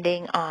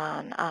 depending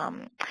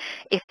on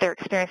if they're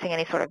experiencing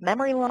any sort of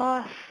memory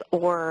loss,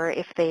 or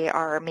if they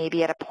are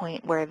maybe at a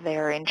point where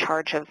they're in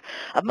charge of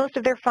most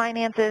of their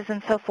finances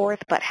and so forth,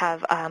 but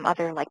have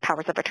other like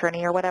powers of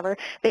attorney or whatever,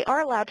 they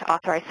are allowed to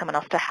authorize someone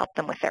else to help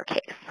them with their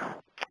case.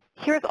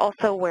 Here's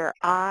also where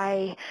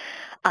I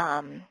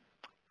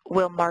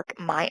will mark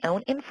my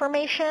own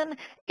information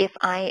if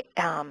I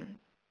am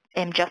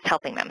just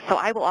helping them. So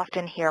I will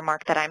often here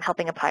mark that I'm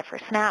helping apply for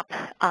SNAP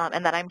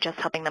and that I'm just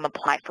helping them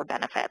apply for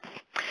benefits.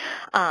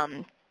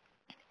 And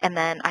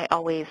then I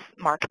always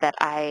mark that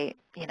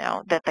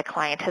that the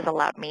client has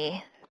allowed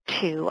me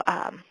to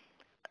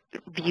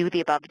view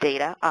the above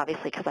data,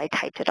 obviously because I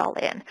typed it all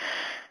in.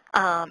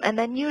 And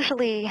then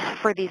usually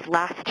for these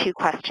last two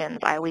questions,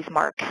 I always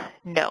mark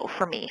no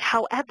for me.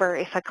 However,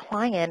 if a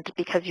client,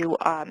 because you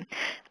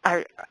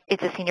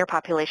it's a senior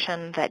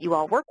population that you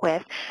all work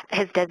with,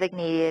 has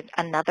designated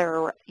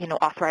another,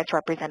 authorized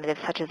representative,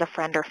 such as a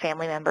friend or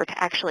family member,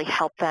 to actually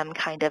help them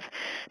kind of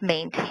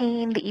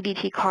maintain the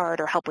EBT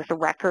card or help with the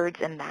records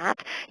and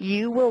that,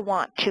 you will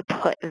want to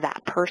put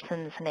that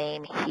person's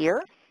name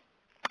here.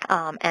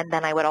 And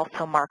then I would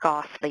also mark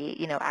off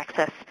the,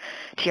 access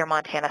to your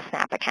Montana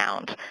SNAP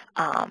account.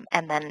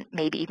 And then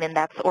maybe even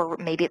or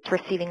maybe it's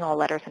receiving all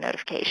letters and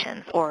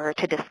notifications, or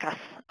to discuss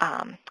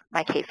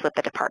my case with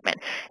the department.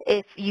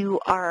 If you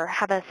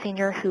have a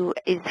senior who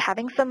is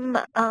having some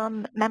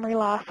memory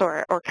loss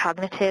or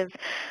cognitive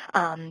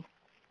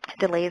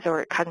delays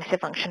or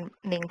cognitive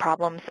functioning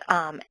problems,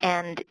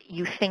 and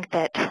you think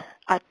that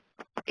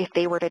if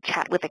they were to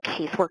chat with a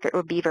caseworker, it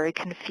would be very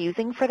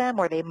confusing for them,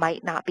 or they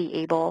might not be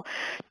able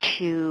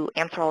to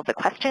answer all of the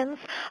questions,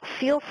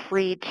 feel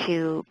free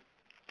to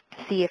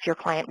see if your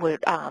client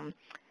would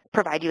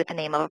provide you with the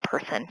name of a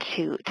person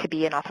to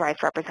be an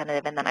authorized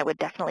representative, and then I would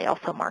definitely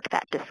also mark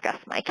that discuss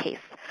my case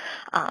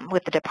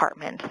with the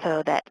department,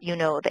 so that you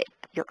know that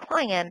your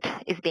client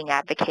is being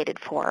advocated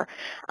for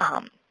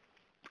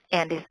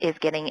and is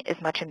getting as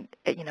much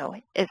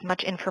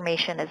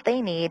information as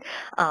they need,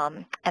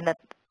 and that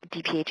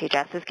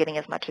DPHHS is getting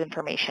as much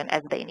information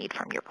as they need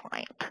from your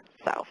client.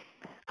 So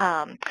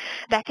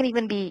that can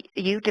even be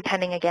you,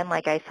 depending, again,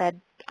 like I said,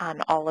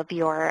 on all of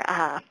your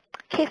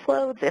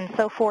caseloads and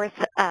so forth.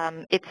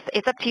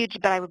 It's up to you,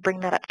 but I would bring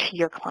that up to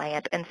your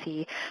client and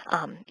see,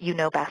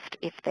 best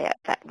if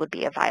that would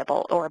be a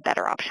viable or a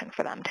better option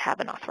for them to have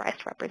an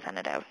authorized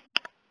representative.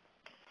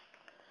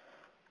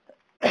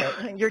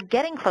 You're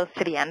getting close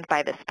to the end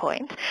by this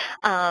point.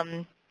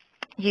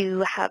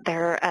 You have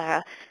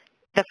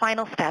the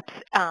final steps,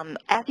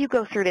 as you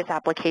go through this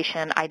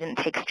application, I didn't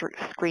take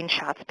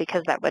screenshots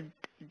because that would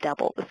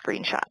double the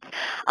screenshots.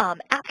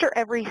 After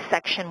every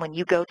section, when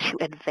you go to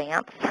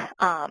advance,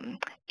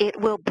 it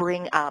will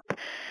bring up,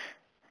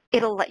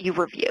 it'll let you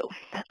review.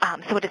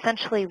 So it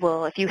essentially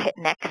will, if you hit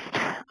next,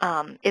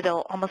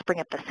 it'll almost bring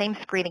up the same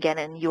screen again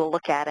and you'll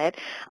look at it.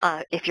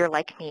 If you're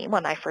like me,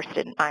 when I first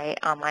did my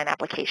online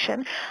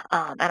application,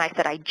 and I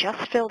said, I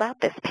just filled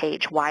out this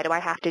page, why do I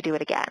have to do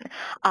it again?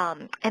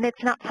 And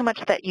it's not so much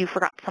that you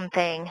forgot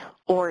something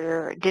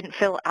or didn't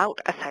fill out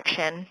a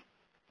section.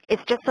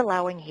 It's just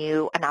allowing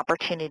you an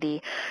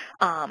opportunity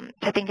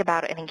to think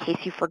about it, and in case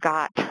you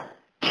forgot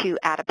to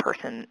add a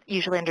person,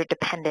 usually under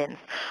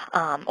dependents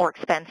or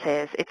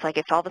expenses. It's like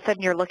if all of a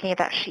sudden you're looking at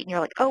that sheet and you're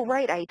like, oh,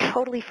 right, I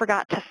totally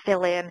forgot to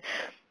fill in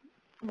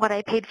what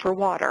I paid for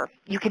water.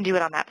 You can do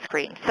it on that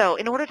screen. So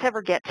in order to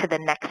ever get to the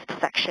next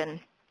section,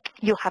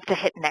 you'll have to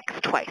hit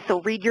next twice.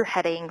 So read your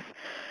headings.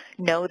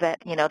 Know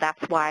that,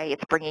 that's why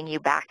it's bringing you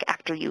back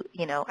after you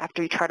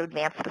try to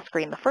advance the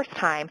screen the first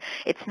time.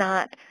 It's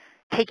not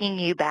taking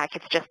you back,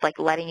 it's just like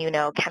letting you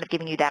know, kind of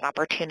giving you that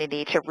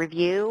opportunity to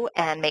review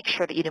and make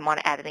sure that you didn't want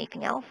to add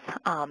anything else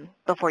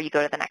before you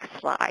go to the next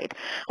slide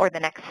or the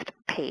next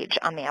page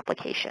on the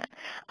application.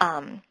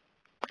 And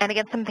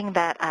again, something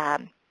that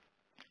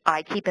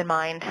I keep in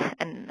mind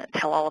and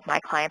tell all of my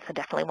clients, and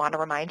definitely want to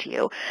remind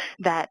you,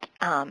 that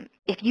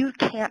if you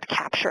can't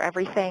capture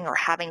everything or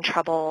having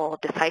trouble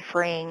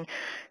deciphering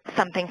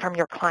something from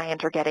your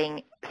client or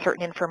getting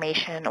certain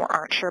information or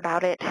aren't sure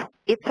about it,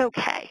 it's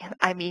okay.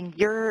 I mean,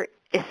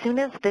 as soon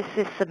as this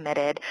is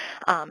submitted,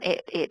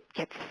 it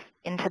gets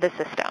into the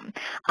system,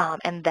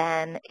 and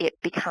then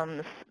it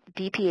becomes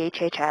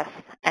DPHHS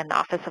and the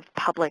Office of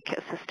Public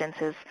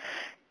Assistance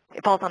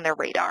it falls on their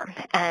radar,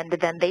 and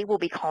then they will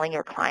be calling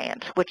your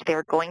client, which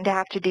they're going to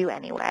have to do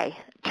anyway,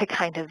 to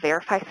kind of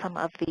verify some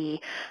of the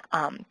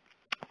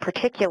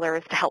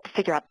particulars to help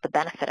figure out the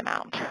benefit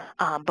amount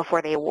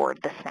before they award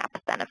the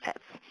SNAP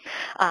benefits.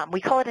 We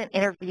call it an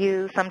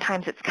interview.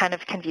 Sometimes it's kind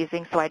of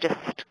confusing, so I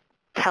just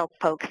tell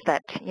folks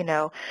that,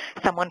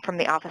 someone from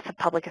the Office of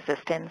Public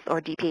Assistance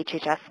or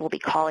DPHHS will be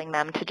calling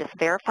them to just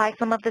verify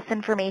some of this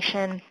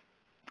information,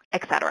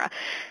 etc.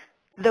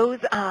 Those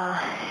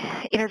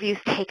interviews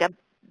take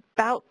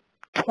about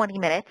 20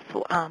 minutes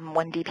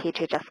when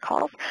DPHHS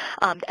calls,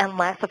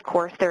 unless, of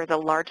course, there is a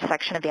large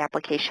section of the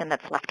application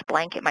that's left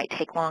blank. It might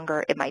take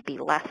longer. It might be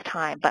less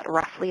time, but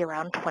roughly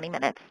around 20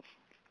 minutes.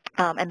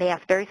 And they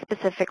ask very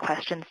specific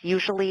questions,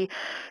 usually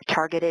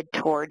targeted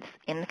towards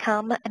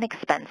income and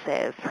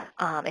expenses.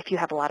 If you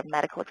have a lot of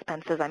medical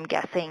expenses, I'm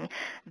guessing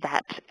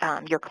that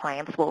your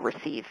clients will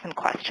receive some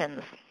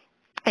questions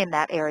in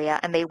that area,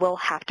 and they will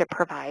have to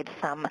provide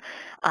some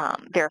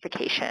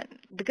verification.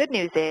 The good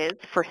news is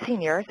for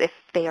seniors, if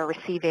they are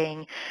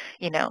receiving,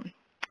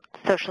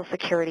 Social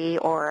Security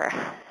or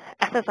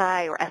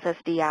SSI or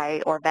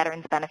SSDI or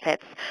veterans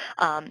benefits,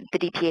 the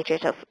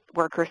DPHHS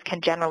workers can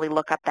generally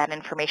look up that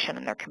information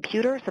in their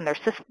computers and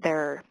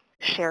their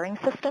sharing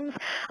systems,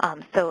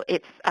 so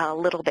it's a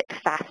little bit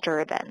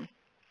faster than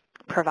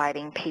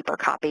providing paper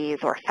copies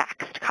or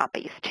faxed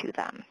copies to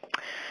them.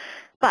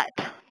 But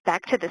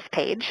back to this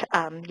page,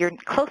 you're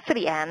close to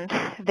the end.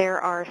 There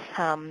are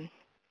some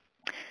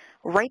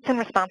rights and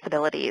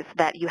responsibilities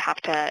that you have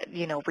to,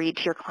 read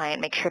to your client,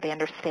 make sure they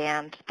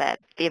understand that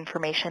the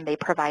information they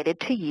provided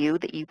to you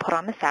that you put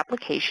on this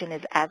application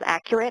is as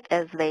accurate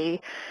as they,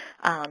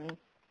 as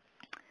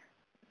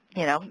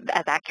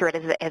accurate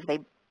as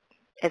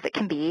it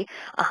can be.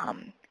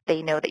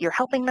 They know that you're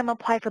helping them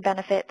apply for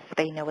benefits.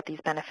 They know what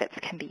these benefits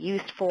can be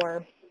used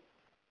for.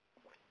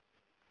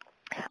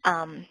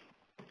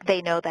 They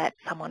know that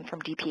someone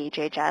from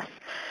DPHHS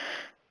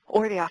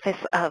or the Office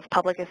of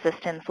Public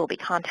Assistance will be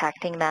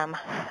contacting them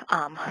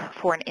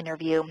for an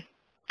interview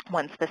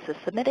once this is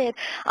submitted,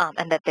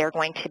 and that they're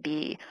going to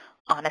be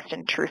honest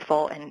and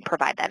truthful and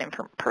provide that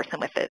person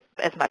with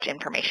as much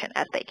information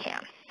as they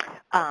can.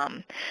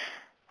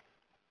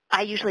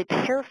 I usually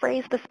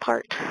paraphrase this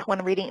part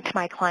when reading it to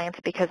my clients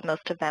because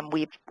most of them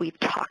we've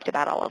talked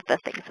about all of the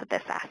things that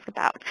this asks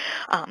about.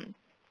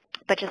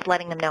 But just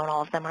letting them know, and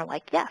all of them are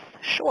like, yes,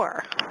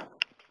 sure.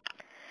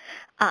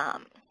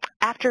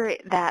 After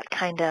that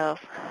kind of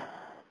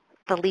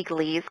the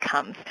legalese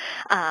comes,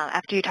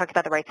 after you talk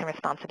about the rights and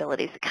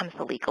responsibilities, comes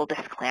the legal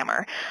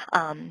disclaimer.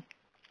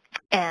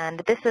 And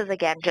this is,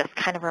 again, just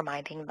kind of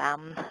reminding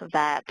them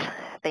that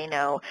they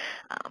know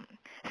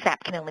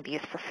SNAP can only be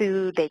used for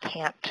food. They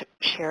can't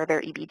share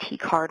their EBT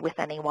card with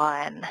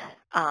anyone.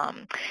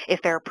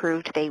 If they're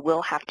approved, they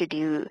will have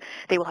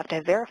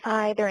to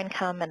verify their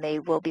income, and they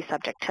will be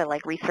subject to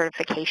like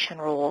recertification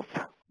rules.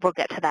 We'll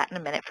get to that in a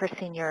minute. For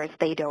seniors,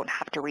 they don't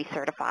have to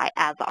recertify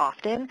as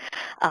often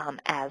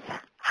as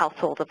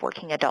households of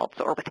working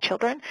adults or with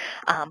children,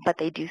 but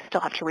they do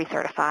still have to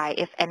recertify.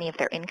 If any of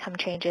their income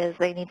changes,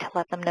 they need to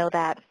let them know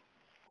that.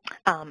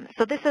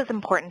 So this is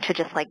important to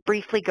just like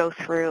briefly go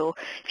through.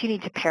 If you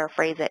need to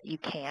paraphrase it, you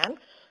can.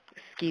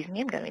 Excuse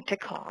me, I'm going to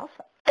cough.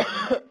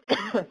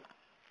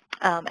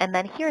 And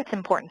then here it's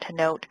important to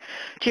note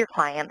to your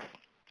clients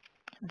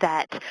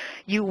that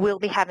you will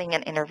be having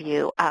an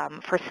interview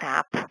for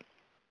SNAP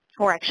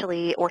or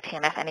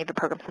TANF, any of the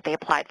programs that they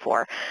applied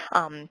for.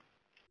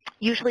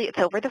 Usually it's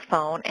over the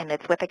phone, and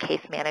it's with a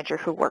case manager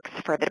who works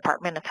for the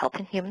Department of Health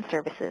and Human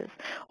Services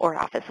or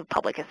Office of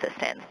Public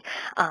Assistance,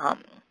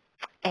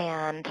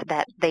 and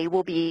that they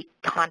will be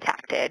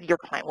contacted, your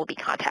client will be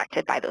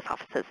contacted by those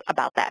offices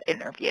about that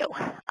interview.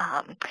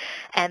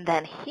 And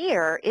then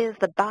here is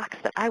the box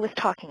that I was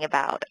talking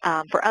about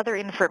for other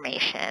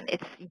information.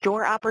 It's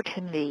your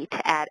opportunity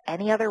to add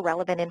any other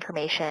relevant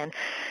information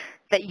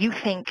that you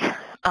think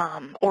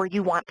or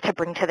you want to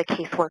bring to the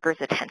caseworker's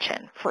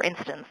attention. For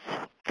instance,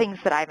 things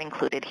that I've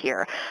included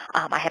here.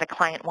 I had a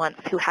client once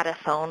who had a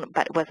phone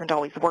but it wasn't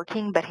always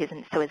working, but his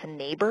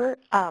neighbor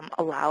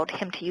allowed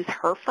him to use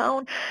her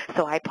phone.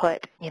 So I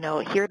put,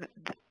 here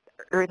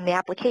or in the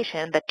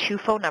application, the 2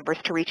 phone numbers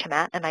to reach him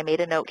at, and I made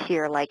a note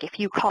here, like, if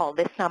you call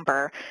this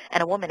number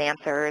and a woman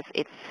answers,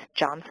 it's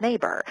John's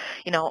neighbor,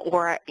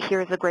 or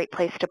here's a great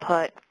place to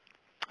put,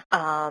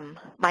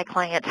 my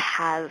client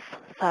has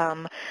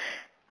some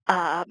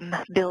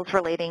bills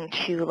relating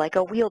to like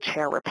a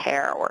wheelchair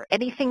repair or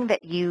anything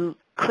that you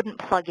couldn't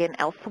plug in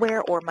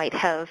elsewhere or might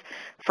have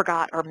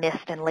forgot or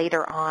missed and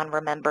later on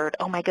remembered,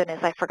 oh my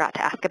goodness, I forgot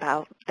to ask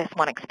about this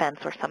one expense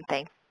or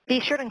something.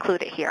 Be sure to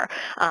include it here.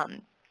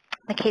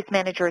 The case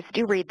managers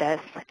do read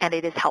this, and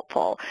it is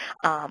helpful.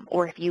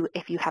 Or if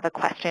you have a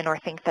question or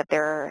think that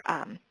there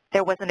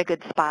wasn't a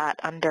good spot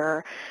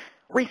under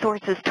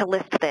resources to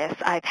list this,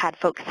 I've had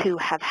folks who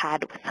have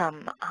had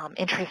some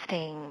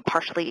interesting,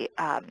 partially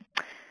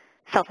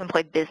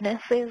self-employed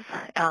businesses,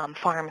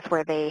 farms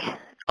where they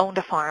owned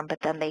a farm,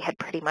 but then they had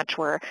pretty much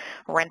were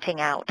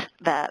renting out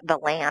the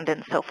land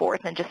and so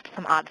forth, and just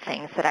some odd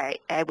things that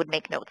I would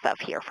make notes of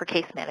here for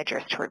case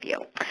managers to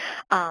review.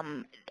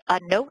 A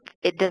note,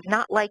 it does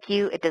not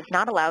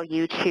allow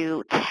you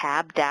to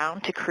tab down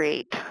to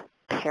create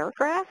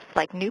paragraphs,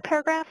 like new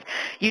paragraphs.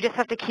 You just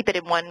have to keep it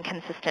in one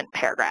consistent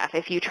paragraph.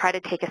 If you try to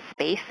take a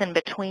space in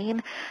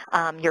between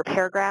your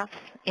paragraphs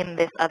in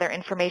this other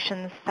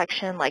information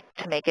section, like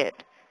to make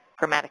it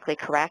grammatically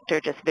correct or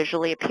just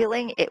visually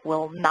appealing, it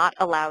will not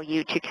allow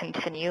you to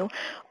continue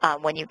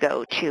when you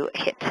go to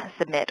hit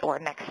submit or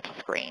next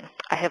screen.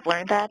 I have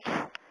learned that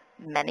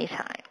many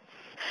times.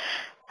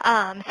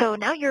 So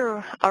now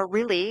you are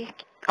really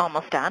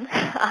almost done,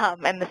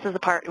 and this is the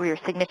part where your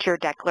signature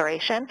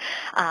declaration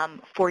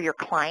for your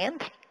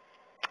client.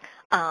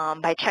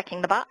 By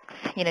checking the box,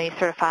 you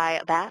certify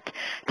that.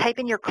 Type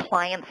in your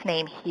client's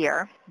name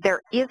here.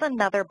 There is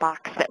another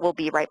box that will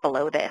be right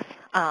below this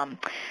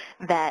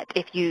that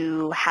if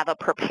you have a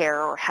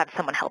prepare or have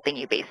someone helping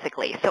you,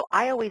 basically. So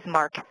I always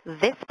mark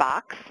this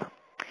box,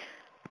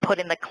 put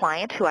in the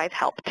client who I've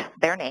helped,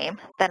 their name.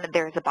 Then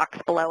there's a box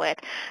below it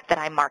that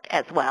I mark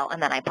as well,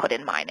 and then I put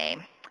in my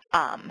name.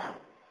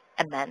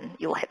 And then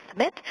you will hit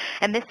submit.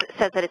 And this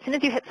says that as soon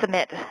as you hit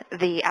submit,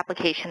 the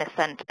application is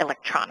sent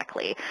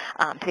electronically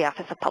to the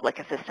Office of Public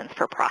Assistance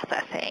for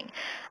processing.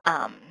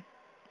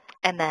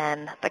 And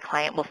then the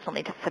client will still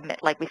need to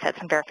submit, like we said,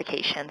 some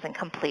verifications and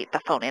complete the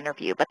phone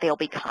interview, but they'll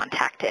be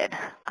contacted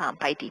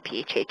by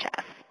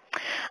DPHHS.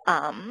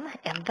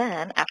 And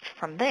then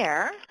from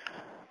there,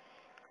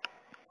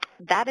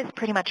 that is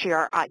pretty much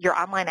your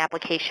online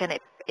application.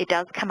 It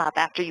does come up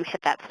after you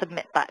hit that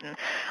submit button.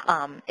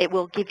 It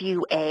will give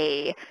you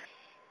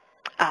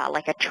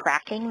like a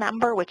tracking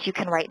number, which you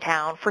can write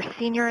down. For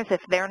seniors,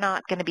 if they're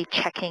not going to be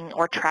checking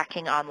or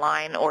tracking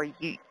online, or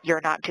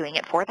you're not doing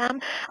it for them,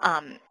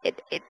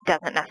 it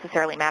doesn't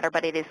necessarily matter,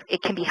 but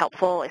it can be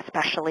helpful,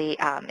 especially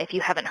if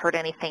you haven't heard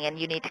anything and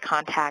you need to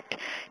contact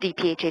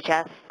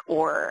DPHHS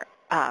or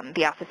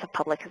the Office of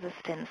Public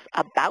Assistance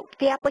about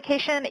the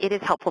application. It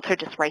is helpful to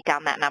just write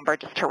down that number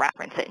just to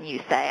reference it, and you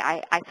say,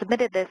 I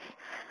submitted this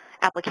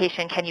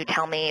application. Can you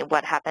tell me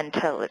what happened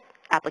to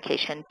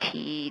application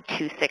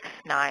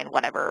T269,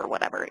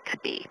 whatever it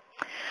could be.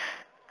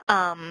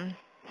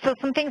 So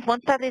some things,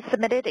 once that is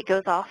submitted, it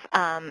goes off,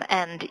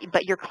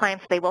 but your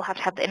clients, they will have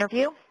to have the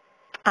interview,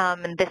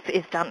 and this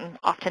is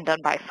often done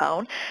by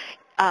phone.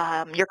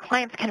 Your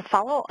clients can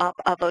follow up,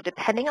 although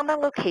depending on the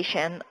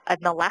location, in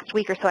the last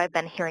week or so I've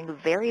been hearing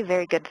very,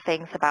 very good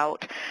things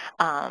about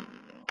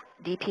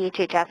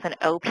DPHHS and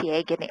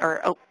OPA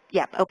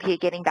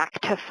getting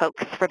back to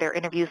folks for their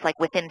interviews like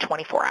within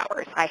 24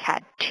 hours. I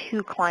had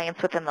 2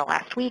 clients within the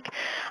last week.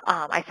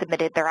 I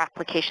submitted their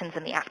applications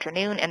in the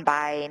afternoon, and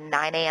by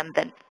 9 a.m.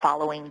 the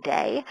following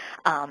day,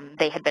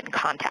 they had been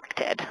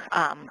contacted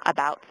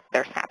about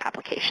their SNAP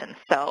applications.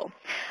 So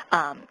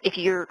if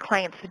your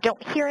clients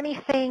don't hear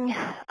anything,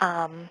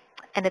 and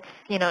it's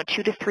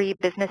 2 to 3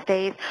 business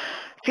days,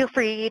 feel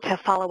free to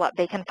follow up.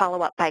 They can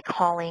follow up by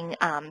calling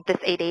this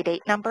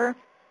 888 number.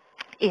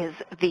 Is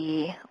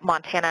the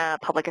Montana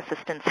Public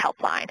Assistance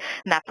Helpline.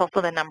 And that's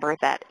also the number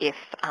that if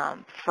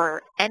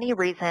for any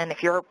reason,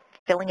 if you're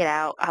filling it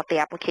out the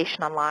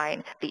application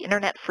online, the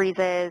internet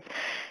freezes,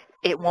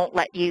 it won't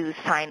let you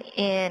sign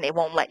in, it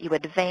won't let you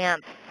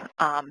advance.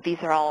 These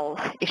are all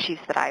issues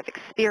that I've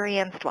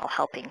experienced while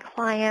helping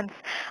clients.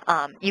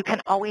 You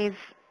can always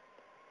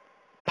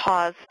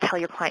pause, tell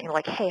your client, you're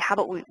like, hey,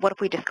 what if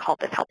we just call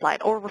this helpline,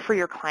 or refer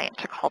your client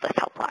to call this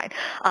helpline.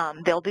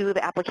 They'll do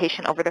the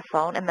application over the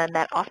phone, and then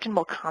that often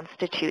will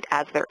constitute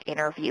as their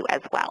interview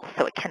as well.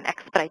 So it can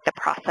expedite the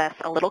process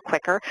a little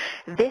quicker.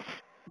 This,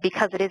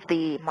 because it is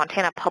the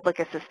Montana Public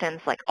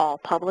Assistance, like all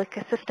public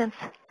assistance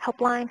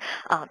helpline,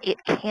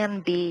 it can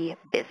be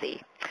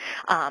busy.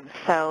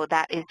 So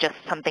that is just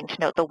something to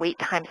note. The wait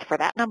times for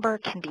that number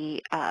can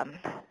be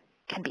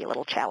a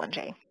little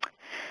challenging.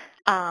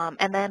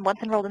 And then once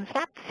enrolled in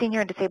SNAP,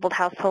 senior and disabled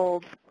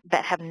households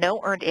that have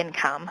no earned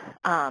income,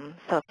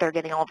 so if they're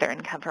getting all of their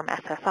income from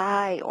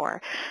SSI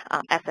or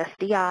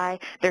SSDI,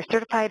 they're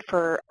certified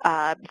for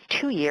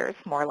 2 years,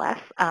 more or less,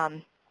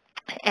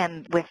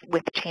 and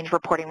with change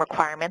reporting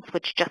requirements,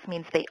 which just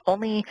means they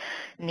only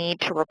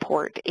need to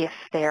report if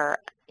their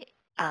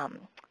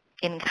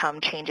income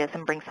changes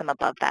and brings them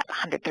above that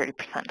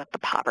 130% of the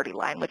poverty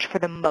line, which for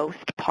the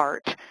most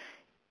part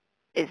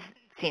is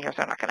seniors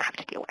are not going to have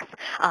to deal with.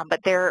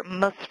 But they're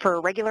most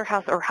for regular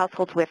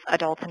households with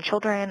adults and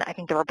children, I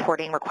think the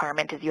reporting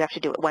requirement is you have to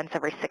do it once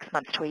every 6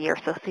 months to a year,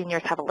 so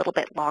seniors have a little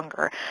bit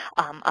longer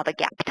of a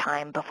gap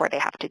time before they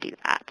have to do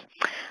that.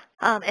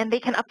 And they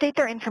can update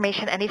their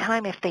information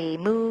anytime if they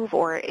move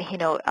or,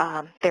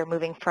 they're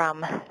moving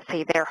from,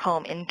 say, their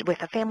home in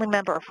with a family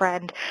member or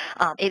friend.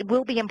 It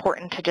will be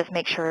important to just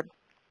make sure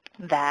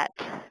that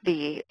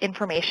the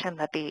information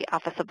that the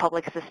Office of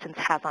Public Assistance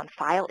has on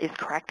file is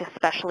correct,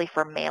 especially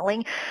for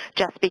mailing,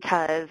 just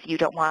because you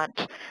don't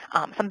want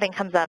something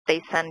comes up,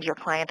 they send your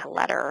client a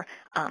letter,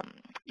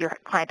 your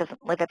client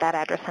doesn't live at that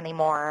address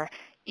anymore,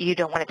 you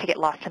don't want it to get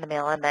lost in the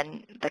mail, and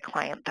then the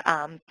client,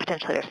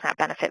 potentially their SNAP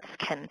benefits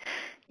can,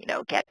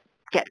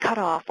 get cut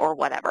off or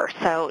whatever.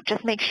 So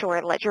just make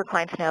sure, let your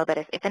clients know that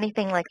if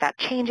anything like that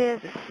changes,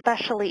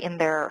 especially in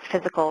their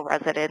physical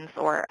residence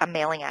or a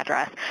mailing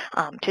address,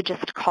 to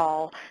just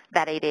call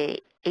that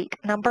 888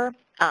 number,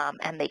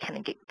 and they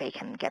can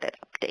get it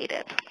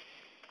updated.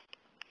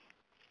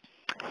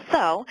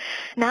 So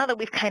now that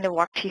we've kind of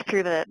walked you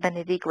through the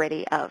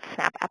nitty-gritty of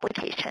SNAP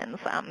applications,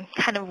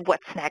 kind of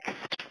what's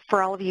next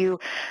for all of you,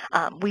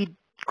 we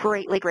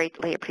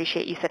greatly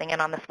appreciate you sitting in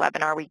on this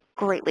webinar. We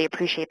greatly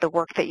appreciate the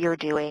work that you're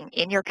doing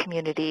in your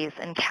communities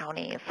and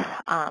counties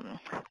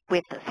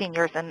with the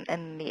seniors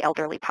and the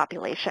elderly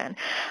population.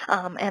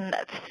 And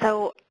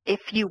so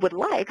if you would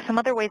like, some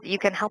other ways that you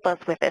can help us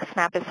with this,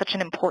 SNAP is such an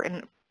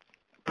important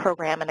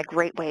program and a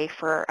great way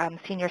for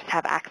seniors to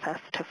have access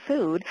to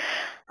food.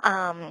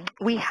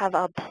 We have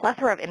a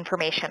plethora of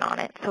information on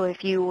it. So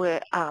if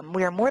you,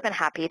 we are more than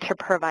happy to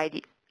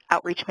provide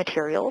outreach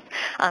materials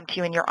to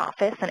you in your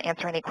office and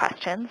answer any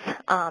questions.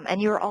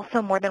 And you're also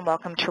more than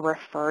welcome to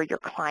refer your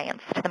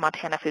clients to the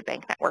Montana Food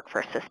Bank Network for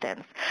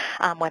assistance.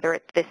 Whether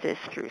this is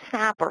through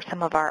SNAP or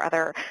some of our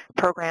other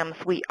programs,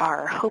 we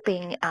are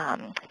hoping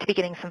to be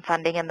getting some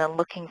funding and then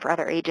looking for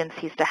other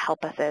agencies to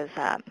help us as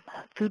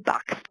food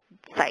box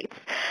sites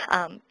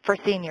for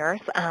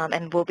seniors,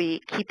 and we'll be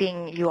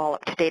keeping you all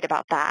up to date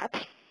about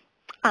that.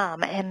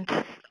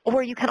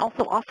 Or you can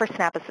also offer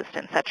SNAP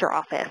assistance at your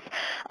office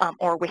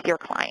or with your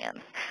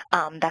clients.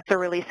 That's a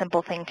really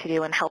simple thing to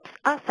do and helps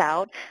us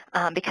out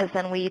because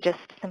then we just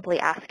simply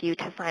ask you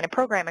to sign a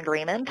program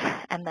agreement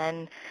and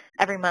then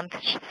every month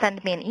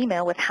send me an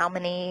email with how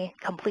many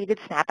completed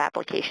SNAP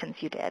applications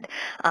you did.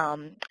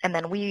 And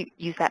then we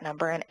use that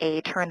number and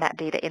turn that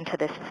data into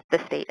the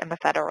state and the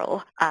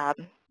federal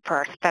for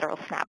our federal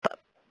SNAP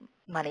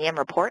money and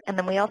report, and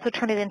then we also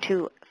turn it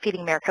into Feeding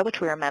America, which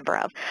we're a member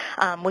of,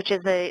 which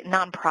is a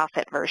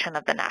nonprofit version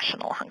of the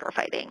National Hunger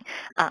Fighting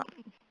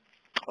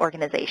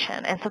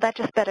organization. And so that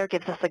just better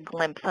gives us a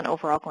glimpse, an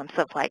overall glimpse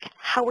of like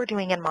how we're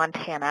doing in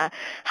Montana,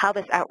 how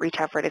this outreach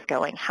effort is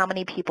going, how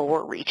many people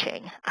we're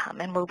reaching.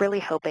 And we're really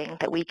hoping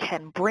that we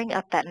can bring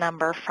up that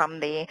number from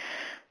the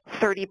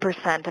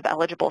 30% of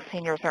eligible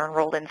seniors are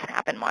enrolled in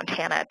SNAP in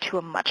Montana to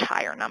a much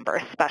higher number,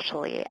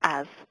 especially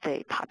as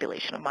the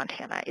population of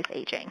Montana is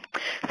aging.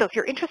 So if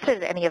you're interested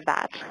in any of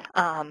that,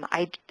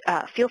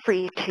 feel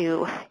free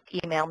to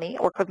email me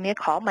or give me a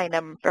call. My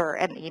number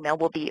and email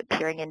will be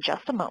appearing in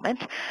just a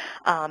moment,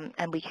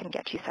 and we can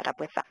get you set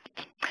up with that.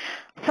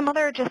 Some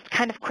other just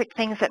kind of quick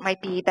things that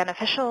might be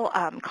beneficial.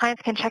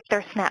 Clients can check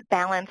their SNAP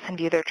balance and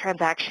view their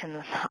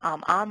transactions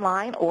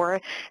online,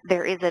 or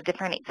there is a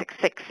different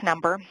 866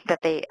 number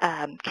that they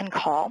can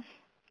call,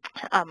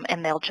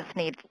 and they'll just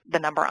need the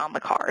number on the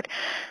card.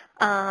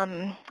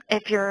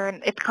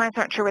 If clients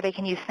aren't sure where they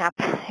can use SNAP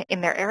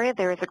in their area,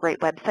 there is a great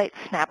website,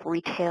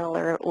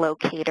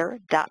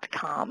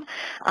 snapretailerlocator.com.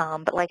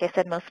 But like I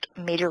said, most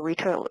major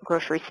retail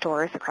grocery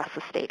stores across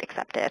the state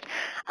accept it.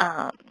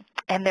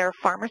 And there are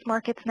farmers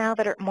markets now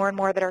that are more and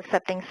more that are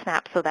accepting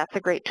SNAP, so that's a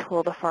great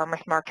tool. The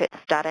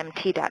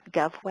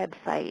farmersmarkets.mt.gov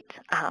website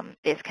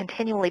is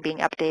continually being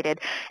updated.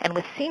 And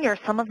with seniors,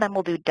 some of them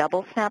will do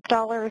double SNAP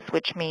dollars,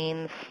 which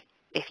means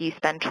if you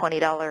spend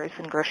 $20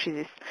 in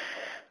groceries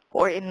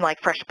or in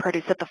like fresh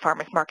produce at the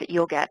farmer's market,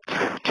 you'll get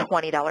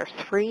 $20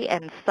 free,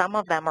 and some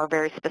of them are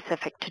very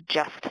specific to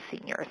just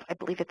seniors. I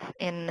believe it's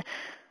in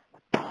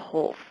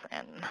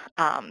Colson.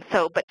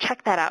 But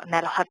check that out, and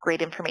that'll have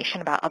great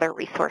information about other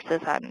resources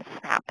on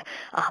SNAP,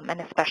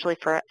 and especially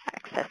for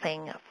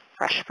accessing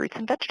fresh fruits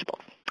and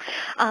vegetables.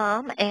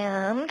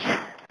 And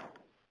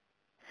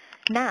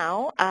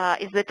now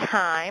is the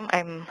time.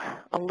 I'm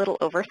a little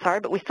over, sorry,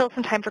 but we still have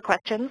some time for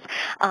questions.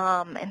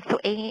 And so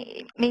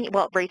Amy,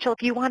 well, Rachel,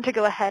 if you want to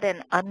go ahead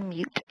and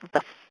unmute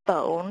the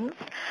phones.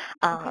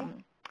 Okay.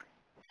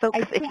 Folks,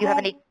 if you have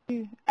any...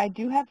 I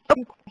do have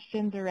two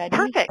questions already.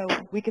 Perfect.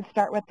 So we could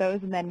start with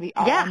those, and then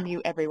I'll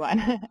unmute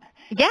everyone.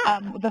 Yeah.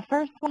 The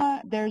first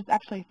one, there's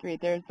actually three.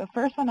 There's the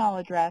first one I'll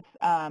address.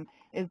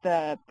 Is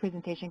the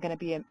presentation going to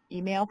be an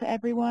email to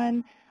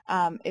everyone?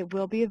 It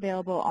will be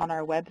available on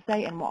our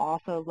website, and we'll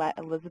also let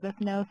Elizabeth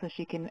know so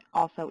she can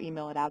also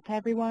email it out to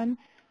everyone.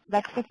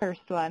 That's the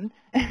first one.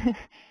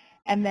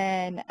 And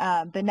then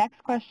the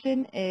next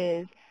question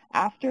is,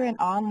 after an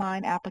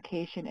online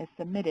application is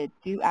submitted,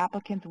 do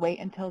applicants wait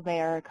until they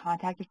are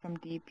contacted from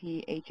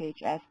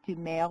DPHHS to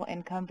mail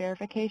income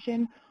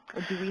verification,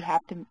 or do we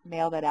have to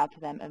mail that out to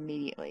them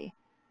immediately?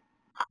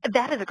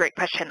 That is a great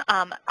question.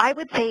 I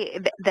would say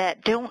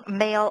that don't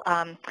mail,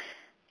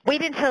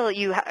 wait until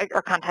you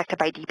are contacted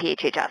by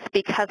DPHHS,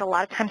 because a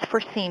lot of times for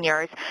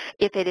seniors,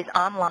 if it is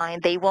online,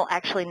 they will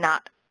actually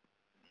not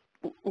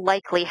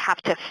likely have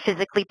to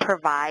physically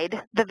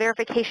provide the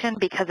verification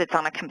because it's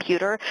on a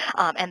computer,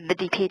 and the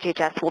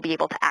DPHHS will be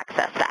able to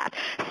access that.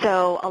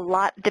 So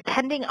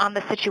depending on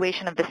the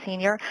situation of the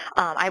senior,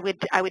 I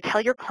would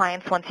tell your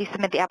clients once you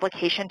submit the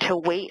application to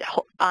wait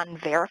on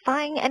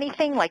verifying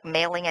anything, like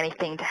mailing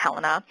anything to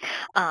Helena,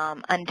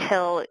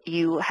 until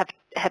you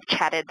have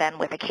chatted then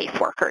with a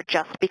caseworker,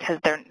 just because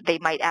they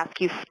might ask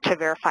you to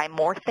verify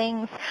more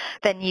things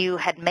than you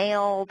had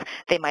mailed.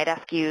 They might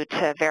ask you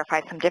to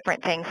verify some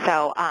different things.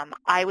 So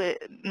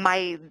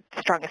my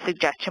strongest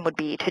suggestion would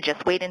be to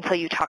just wait until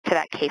you talk to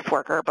that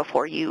caseworker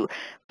before you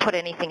put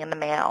anything in the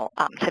mail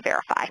to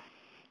verify.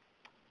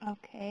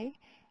 Okay.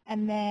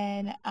 And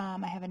then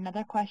I have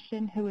another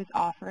question. Who is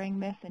offering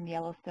this in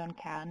Yellowstone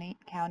County,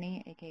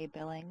 aka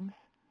Billings?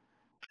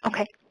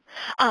 Okay.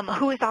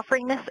 Who is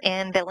offering this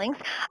in Billings?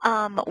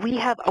 We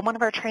have one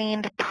of our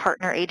trained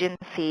partner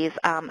agencies,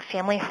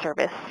 Family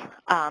Services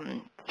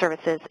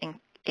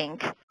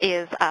Inc.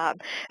 is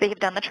they have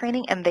done the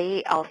training, and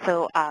they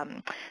also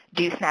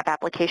do SNAP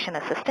application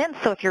assistance.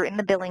 So if you're in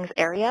the Billings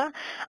area,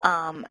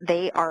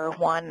 they are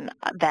one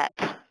that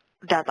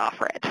does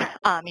offer it.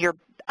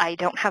 I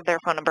don't have their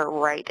phone number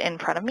right in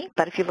front of me,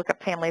 but if you look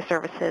up Family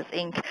Services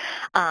Inc.,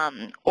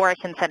 or I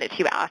can send it to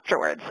you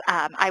afterwards,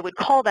 I would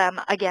call them.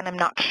 Again, I'm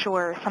not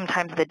sure.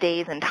 Sometimes the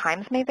days and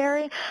times may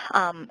vary.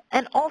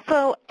 And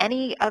also,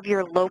 any of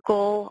your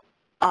local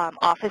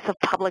Office of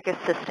Public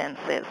Assistance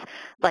is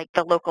like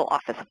the local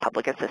Office of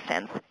Public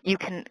Assistance.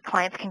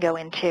 Clients can go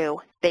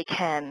into, they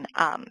can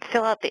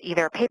fill out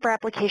either a paper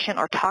application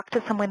or talk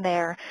to someone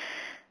there,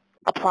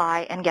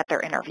 apply, and get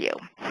their interview.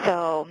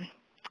 So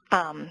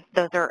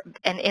those are,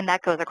 and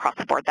that goes across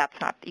the board. That's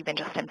not even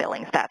just in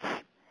Billings. That's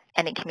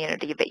any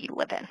community that you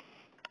live in.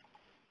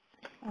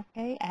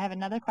 Okay, I have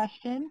another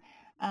question.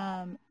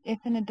 If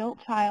an adult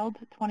child,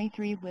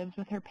 23, lives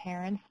with her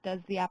parents, does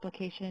the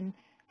application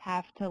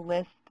have to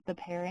list the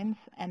parents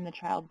and the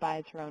child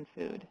buys her own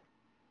food?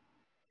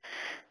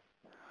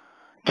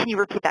 Can you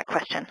repeat that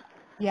question?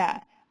 Yeah.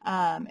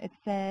 It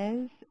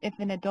says, if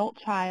an adult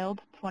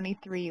child,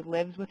 23,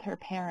 lives with her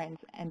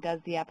parents, and does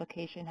the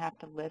application have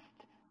to list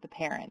the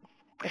parents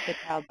if the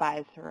child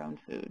buys her own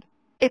food?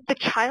 If the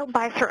child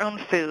buys her own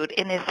food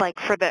and is like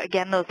for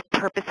those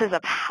purposes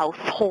of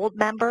household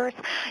members,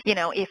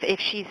 if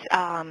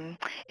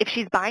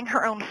she's buying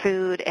her own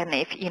food, and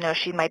if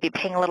she might be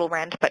paying a little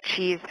rent, but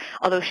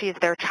although she is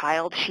their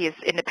child, she is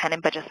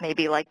independent, but just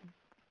maybe like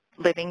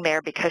living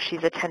there because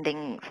she's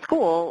attending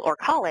school or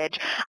college,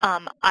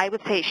 I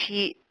would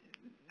say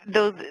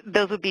those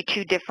would be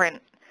two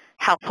different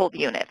household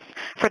units.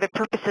 For the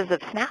purposes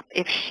of SNAP,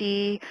 if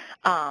she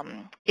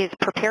is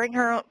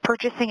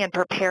purchasing and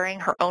preparing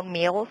her own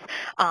meals,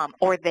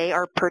 or they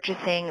are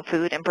purchasing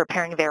food and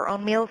preparing their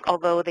own meals,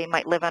 although they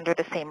might live under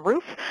the same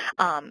roof,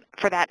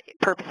 for that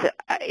purpose,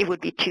 it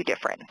would be two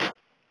different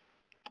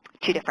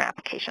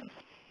applications.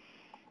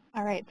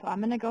 All right, so I'm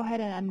going to go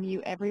ahead and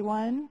unmute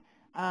everyone.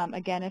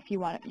 Again, if you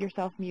want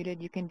yourself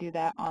muted, you can do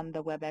that on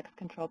the WebEx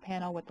control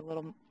panel with the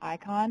little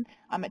icon.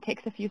 It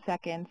takes a few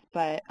seconds,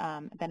 but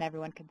then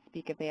everyone can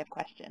speak if they have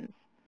questions.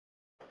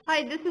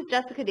 Hi, this is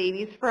Jessica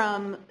Davies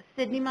from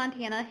Sidney,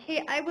 Montana.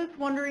 Hey, I was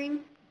wondering,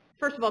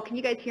 first of all, can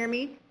you guys hear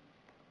me?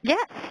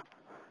 Yes.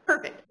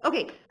 Perfect.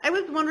 Okay, I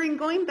was wondering,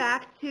 going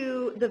back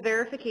to the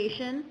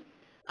verification,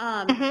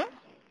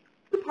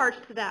 two parts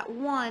to that.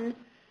 One,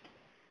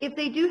 if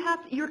they do have,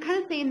 you're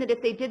kind of saying that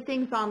if they did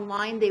things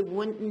online, they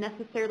wouldn't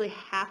necessarily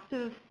have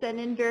to send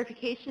in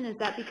verification. Is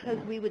that because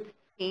we would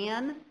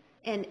scan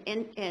and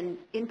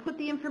input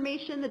the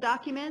information, the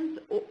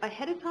documents,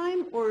 ahead of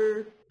time,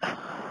 or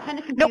kind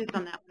of confused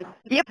on that?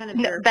 Yep.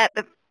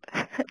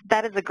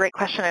 that is a great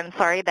question, and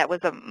sorry, that was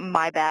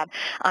my bad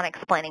on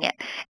explaining it.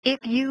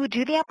 If you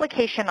do the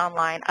application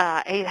online,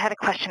 I had a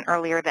question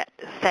earlier that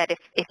said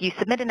if you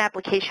submit an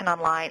application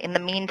online, in the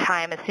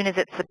meantime, as soon as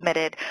it's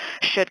submitted,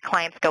 should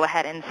clients go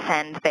ahead and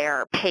send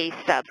their pay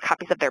stubs,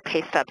 copies of their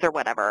pay stubs or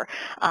whatever,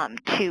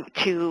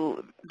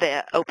 to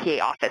the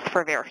OPA office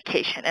for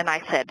verification? And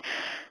I said,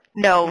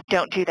 no,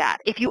 don't do that.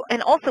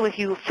 And also if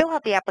you fill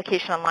out the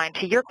application online,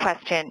 to your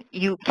question,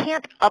 you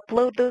can't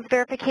upload those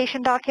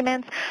verification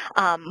documents.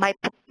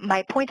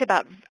 My point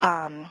about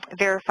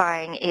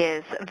verifying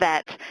is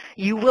that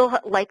you will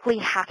likely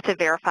have to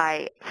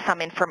verify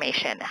some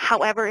information.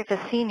 However, if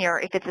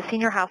it's a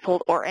senior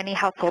household or any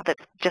household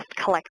that's just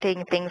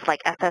collecting things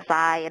like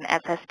SSI and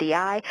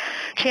SSDI,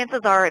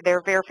 chances are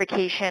their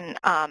verification,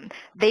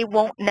 they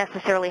won't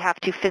necessarily have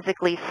to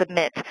physically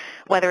submit,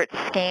 whether it's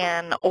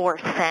scan or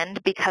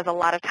send, because a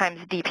lot of times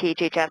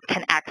DPHHS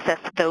can access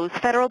those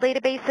federal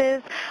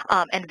databases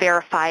and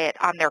verify it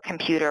on their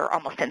computer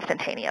almost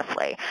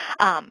instantaneously.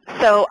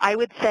 So I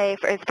would say,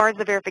 as far as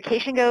the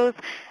verification goes,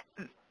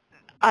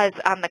 as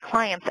on the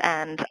client's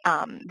end,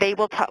 they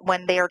will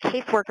when their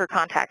caseworker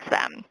contacts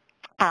them,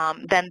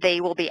 then they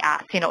will be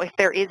asked, if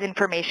there is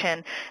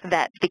information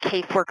that the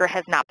caseworker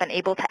has not been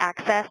able to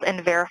access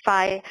and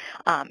verify,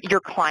 your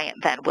client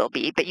then will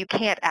be. But you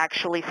can't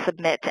actually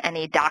submit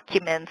any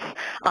documents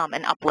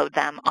and upload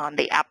them on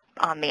the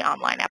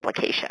online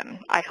application.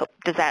 I hope,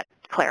 does that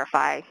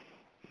clarify?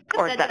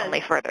 Or is that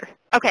only further?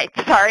 Okay,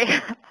 sorry.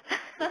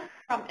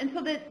 And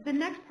so the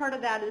next part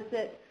of that is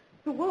that,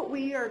 so what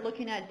we are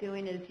looking at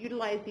doing is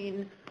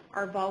utilizing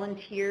our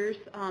volunteers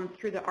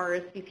through the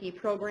RSVP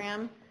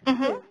program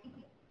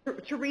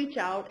to reach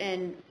out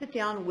and sit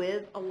down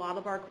with a lot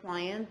of our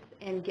clients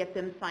and get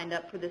them signed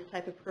up for this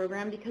type of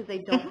program, because they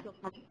don't feel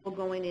comfortable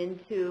going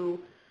into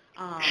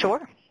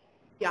Sure.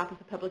 the Office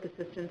of Public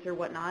Assistance or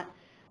whatnot.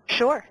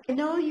 Sure. I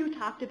know you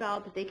talked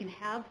about that they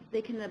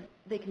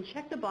can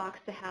check the box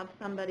to have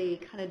somebody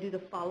kind of do the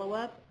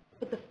follow-up,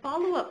 but the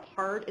follow-up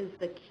part is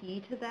the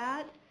key to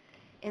that.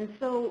 And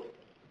so,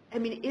 I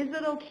mean, is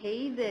it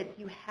okay that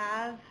you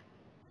have,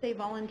 say,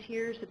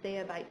 volunteers that they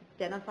have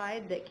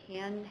identified that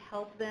can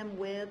help them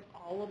with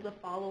all of the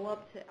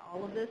follow-up to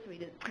all of this? I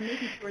mean, it's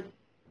making sure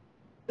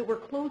that we're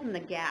closing the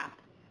gap,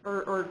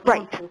 or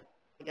right.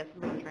 I guess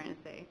is what I'm trying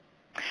to say.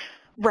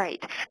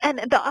 Right. And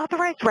the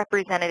authorized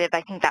representative,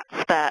 I think that's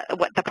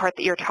the part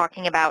that you're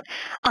talking about.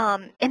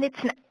 And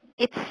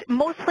it's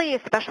mostly,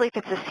 especially if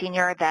it's a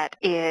senior that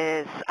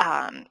is,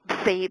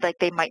 say, like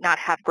they might not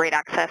have great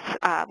access,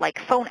 like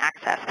phone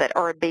access,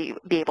 or be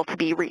able to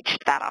be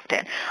reached that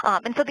often.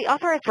 And so the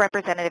authorized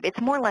representative,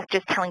 it's more or less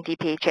just telling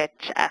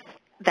DPHHS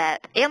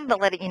that, and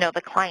letting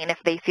the client,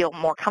 if they feel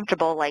more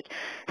comfortable, like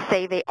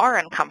say they are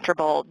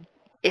uncomfortable,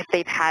 if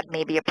they've had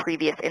maybe a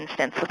previous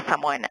instance with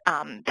someone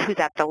who's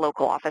at the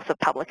local Office of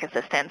Public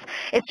Assistance.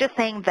 It's just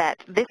saying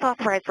that this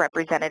authorized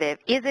representative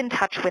is in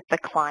touch with the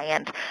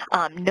client,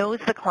 knows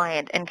the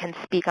client, and can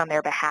speak on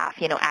their behalf,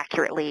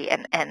 accurately,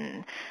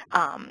 and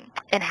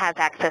has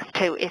access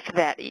to, if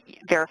that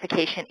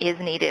verification is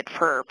needed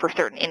for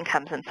certain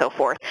incomes and so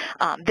forth.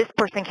 This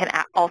person can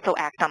also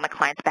act on the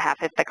client's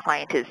behalf if the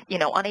client is,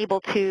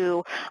 unable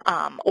to,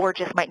 or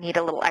just might need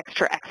a little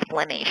extra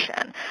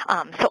explanation.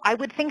 So I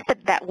would think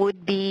that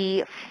would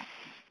be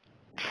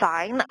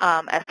fine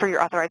as for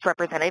your authorized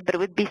representative, but it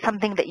would be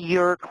something that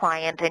your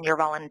client and your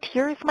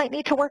volunteers might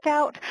need to work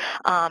out,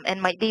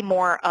 and might be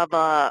more of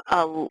a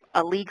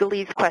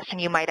legalese question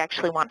you might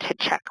actually want to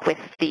check with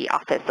the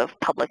Office of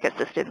Public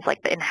Assistance,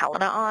 like in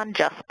Helena, on,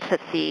 just to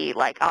see,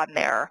 like, on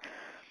their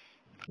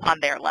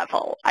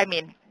level. I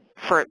mean,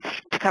 to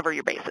cover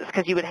your bases,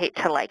 because you would hate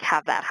to, like,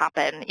 have that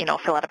happen,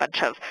 fill out a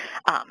bunch of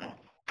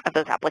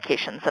those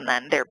applications and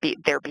then there be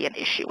an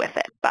issue with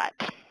it. But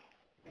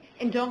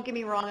and don't get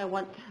me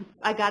wrong,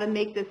 I got to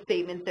make this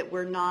statement that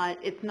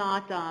it's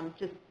not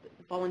just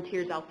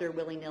volunteers out there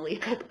willy-nilly.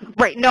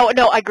 Right. No,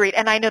 agreed.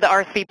 And I know the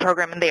RSV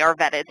program, and they are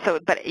vetted. So,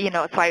 but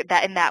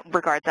so in that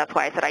regards, that's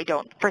why I said I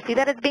don't foresee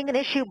that as being an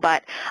issue.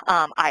 But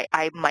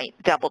I might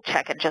double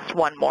check at just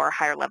one more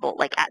higher level,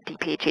 like at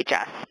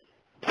DPHHS,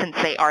 since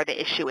they are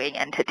the issuing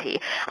entity.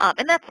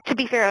 And that's, to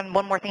be fair, and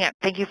one more thing,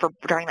 thank you for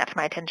drawing that to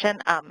my attention,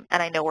 and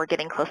I know we're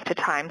getting close to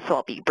time, so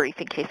I'll be brief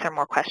in case there are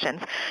more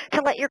questions,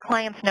 to let your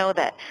clients know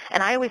that,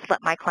 and I always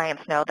let my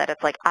clients know that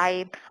it's like,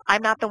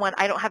 I'm not the one,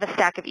 I don't have a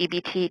stack of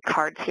EBT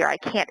cards here, I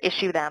can't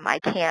issue them, I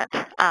can't,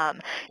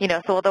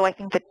 so although I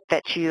think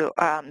that you,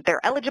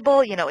 they're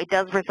eligible, it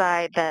does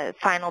reside, the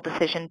final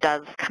decision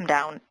does come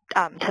down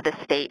to the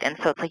state, and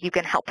so it's like you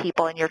can help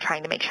people and you're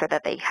trying to make sure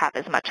that they have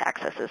as much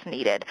access as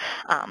needed.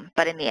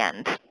 But in the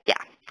end, yeah,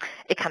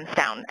 it comes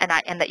down, and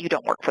that you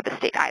don't work for the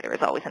state either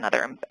is always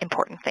another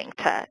important thing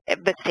to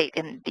the state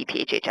in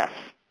DPHHS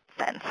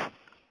sense.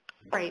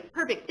 Right,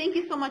 perfect. Thank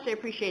you so much. I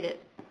appreciate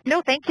it.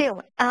 No, thank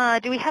you.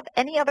 Do we have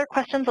any other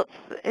questions?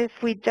 If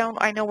we don't,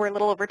 I know we're a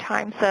little over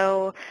time,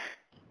 so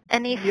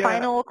any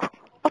final?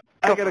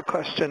 I got a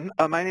question.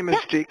 My name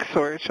is Jake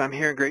Sorich. I'm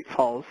here in Great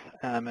Falls.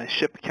 I'm a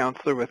SHIP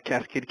counselor with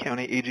Cascade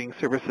County Aging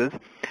Services.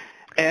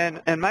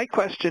 And my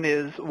question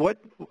is,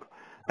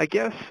 I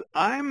guess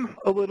I'm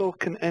a little,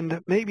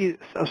 and maybe,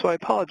 so I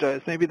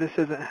apologize, maybe this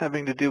isn't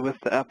having to do with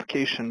the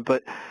application,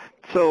 but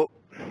so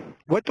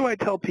what do I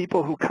tell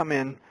people who come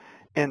in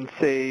and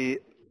say,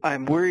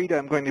 I'm worried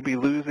I'm going to be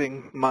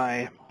losing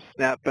my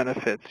SNAP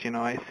benefits? You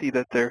know, I see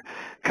that they're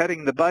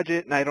cutting the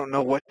budget and I don't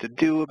know what to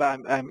do about,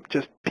 I'm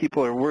just,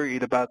 people are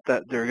worried about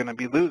that they're going to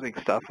be losing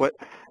stuff. What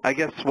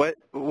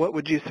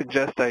would you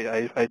suggest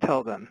I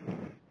tell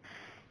them?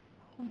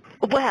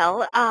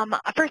 Well,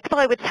 first of all,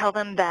 I would tell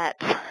them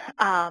that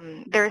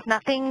there's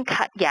nothing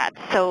cut yet.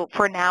 So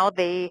for now,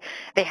 they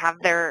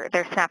have their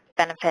SNAP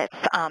benefits,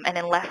 and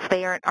unless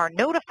they are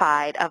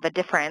notified of a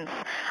difference,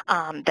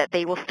 that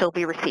they will still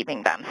be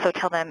receiving them. So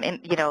tell them,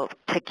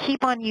 to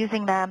keep on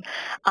using them.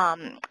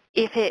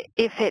 If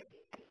it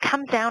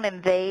comes down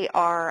and they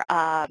are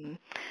and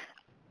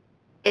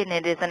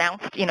it is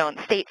announced,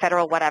 state,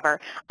 federal, whatever,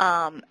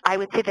 I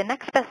would say the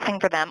next best thing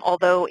for them,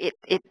 although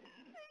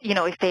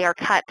if they are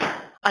cut,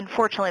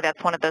 unfortunately,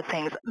 that's one of those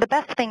things. The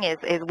best thing is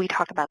we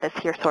talk about this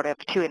here sort of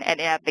too in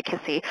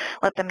advocacy.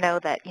 Let them know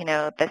that,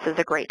 this is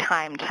a great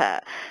time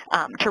to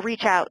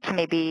reach out to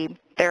maybe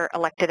their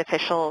elected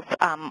officials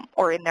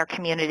or in their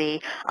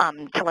community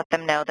to let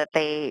them know that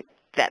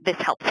this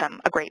helps them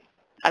a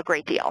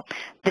great deal.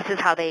 This is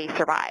how they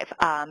survive,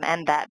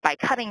 and that by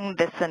cutting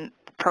this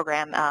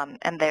program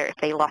and if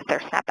they lost their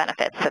SNAP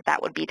benefits,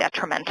 that would be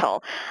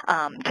detrimental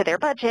to their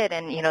budget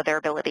and their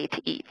ability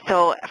to eat.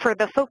 So for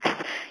the folks,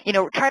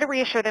 try to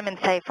reassure them and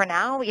say, for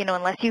now,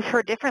 unless you've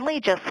heard differently,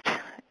 just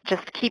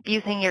keep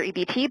using your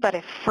EBT. But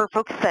if for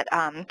folks that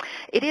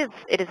it is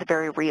a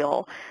very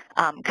real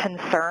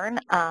concern,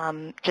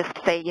 just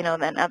say,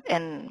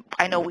 and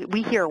I know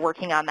we here are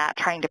working on that,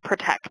 trying to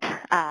protect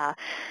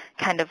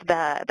kind of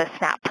the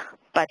SNAP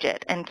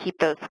budget and keep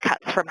those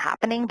cuts from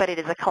happening, but it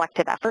is a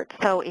collective effort.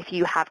 So if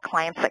you have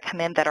clients that come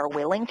in that are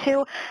willing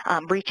to,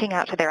 reaching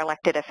out to their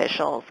elected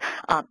officials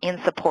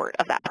in support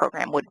of that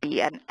program would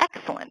be an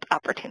excellent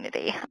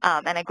opportunity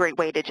and a great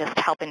way to just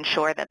help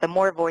ensure that the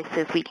more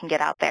voices we can get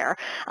out there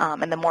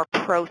and the more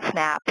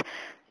pro-SNAP,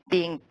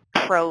 being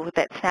pro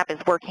that SNAP is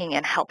working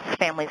and helps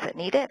families that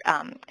need it,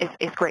 is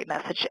a great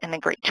message and a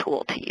great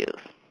tool to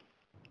use.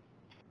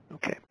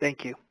 Okay,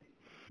 thank you.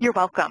 You're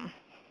welcome.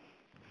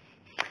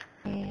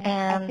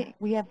 And I think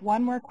we have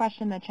one more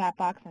question in the chat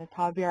box, and it'll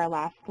probably be our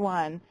last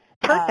one.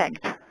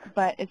 Perfect.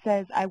 But it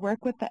says, I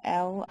work with the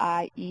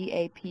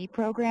LIEAP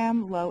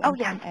program, Low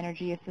Income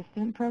Energy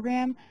Assistance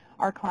Program.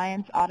 Our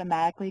clients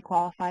automatically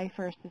qualify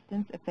for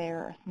assistance if they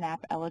are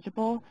SNAP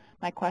eligible.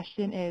 My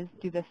question is,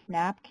 do the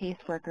SNAP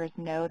caseworkers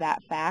know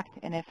that fact?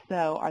 And if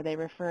so, are they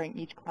referring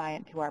each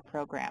client to our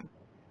program?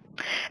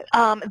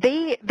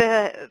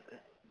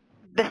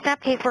 The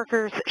SNAP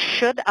caseworkers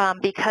should,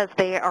 because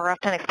they are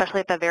often,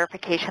 especially at the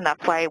verification,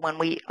 that's why when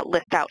we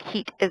list out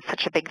HEAT is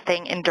such a big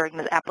thing during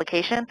the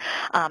application,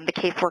 the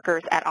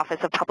caseworkers at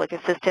Office of Public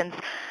Assistance,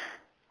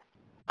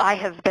 I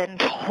have been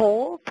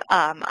told,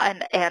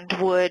 and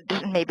would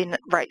maybe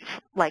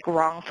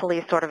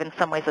wrongfully sort of in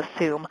some ways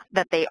assume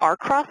that they are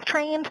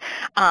cross-trained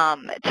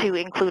to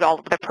include all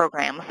of the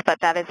programs.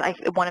 But that is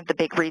one of the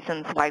big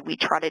reasons why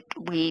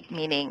we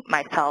meaning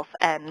myself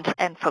and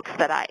folks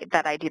that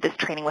I do this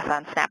training with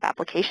on SNAP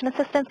application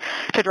assistance,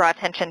 to draw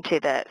attention to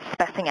the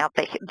specing out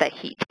the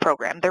HEAT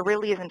program. There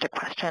really isn't a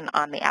question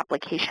on the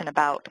application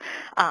about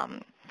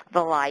the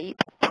LIEP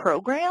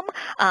program,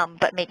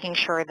 but making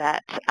sure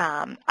that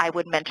I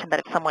would mention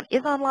that if someone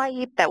is on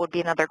LIEP, that would be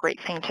another great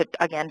thing to,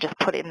 again, just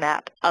put in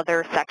that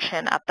other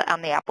section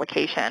on the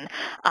application.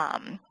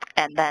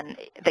 And then,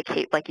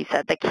 like you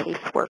said, the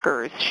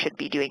caseworkers should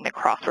be doing the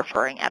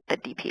cross-referring at the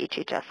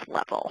DPHHS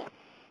level.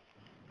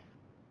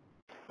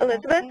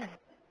 Elizabeth? Okay.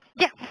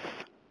 Yes.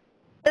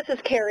 This is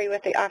Carrie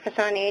with the Office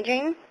on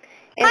Aging.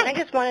 And Hi. I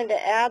just wanted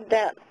to add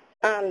that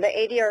the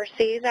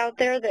ADRCs out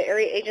there, the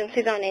Area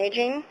Agencies on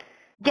Aging,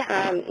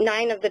 Yes.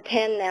 9 of the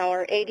 10 now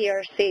are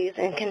ADRCs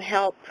and can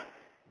help.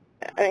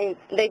 I mean,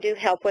 they do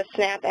help with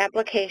SNAP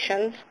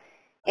applications.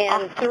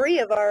 And Awesome. 3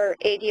 of our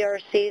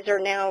ADRCs are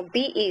now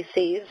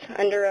BECs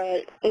under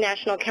a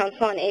National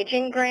Council on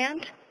Aging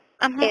grant.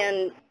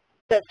 And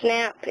the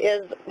SNAP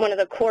is one of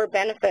the core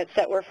benefits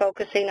that we're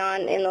focusing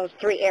on in those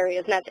 3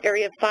 areas. And that's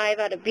Area 5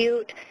 out of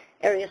Butte,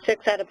 Area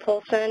 6 out of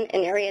Polson,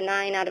 and Area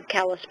 9 out of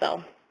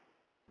Kalispell.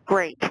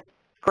 Great.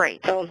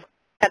 Great. So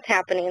that's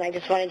happening, and I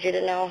just wanted you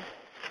to know.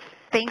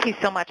 Thank you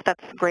so much.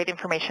 That's great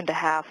information to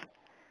have.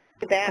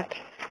 You bet.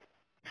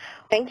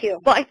 Thank you.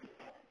 Well,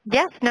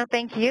 yes, no,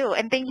 thank you.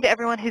 And thank you to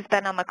everyone who's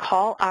been on the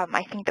call.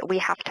 I think that we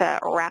have to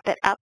wrap it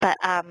up, but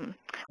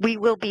we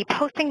will be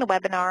posting the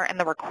webinar and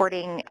the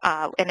recording,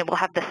 and it will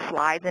have the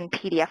slides in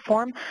PDF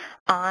form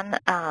on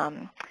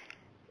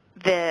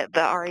the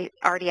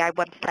RDI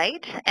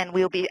website, and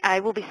I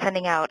will be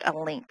sending out a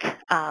link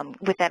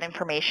with that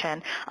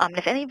information.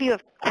 If any of you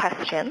have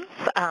questions,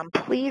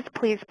 please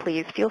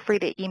feel free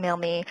to email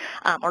me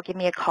or give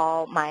me a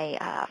call. My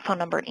phone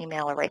number and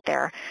email are right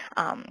there.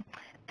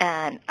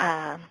 And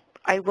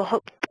I will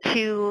hope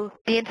to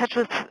be in touch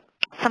with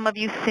some of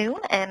you soon,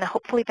 and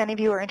hopefully if any of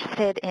you are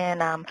interested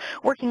in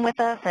working with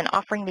us and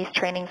offering these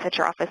trainings at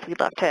your office, we'd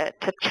love to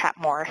chat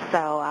more.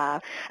 So I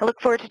look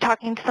forward to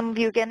talking to some of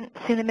you again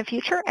soon in the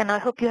future, and I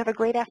hope you have a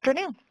great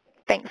afternoon.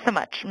 Thanks so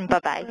much.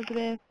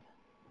 Bye-bye.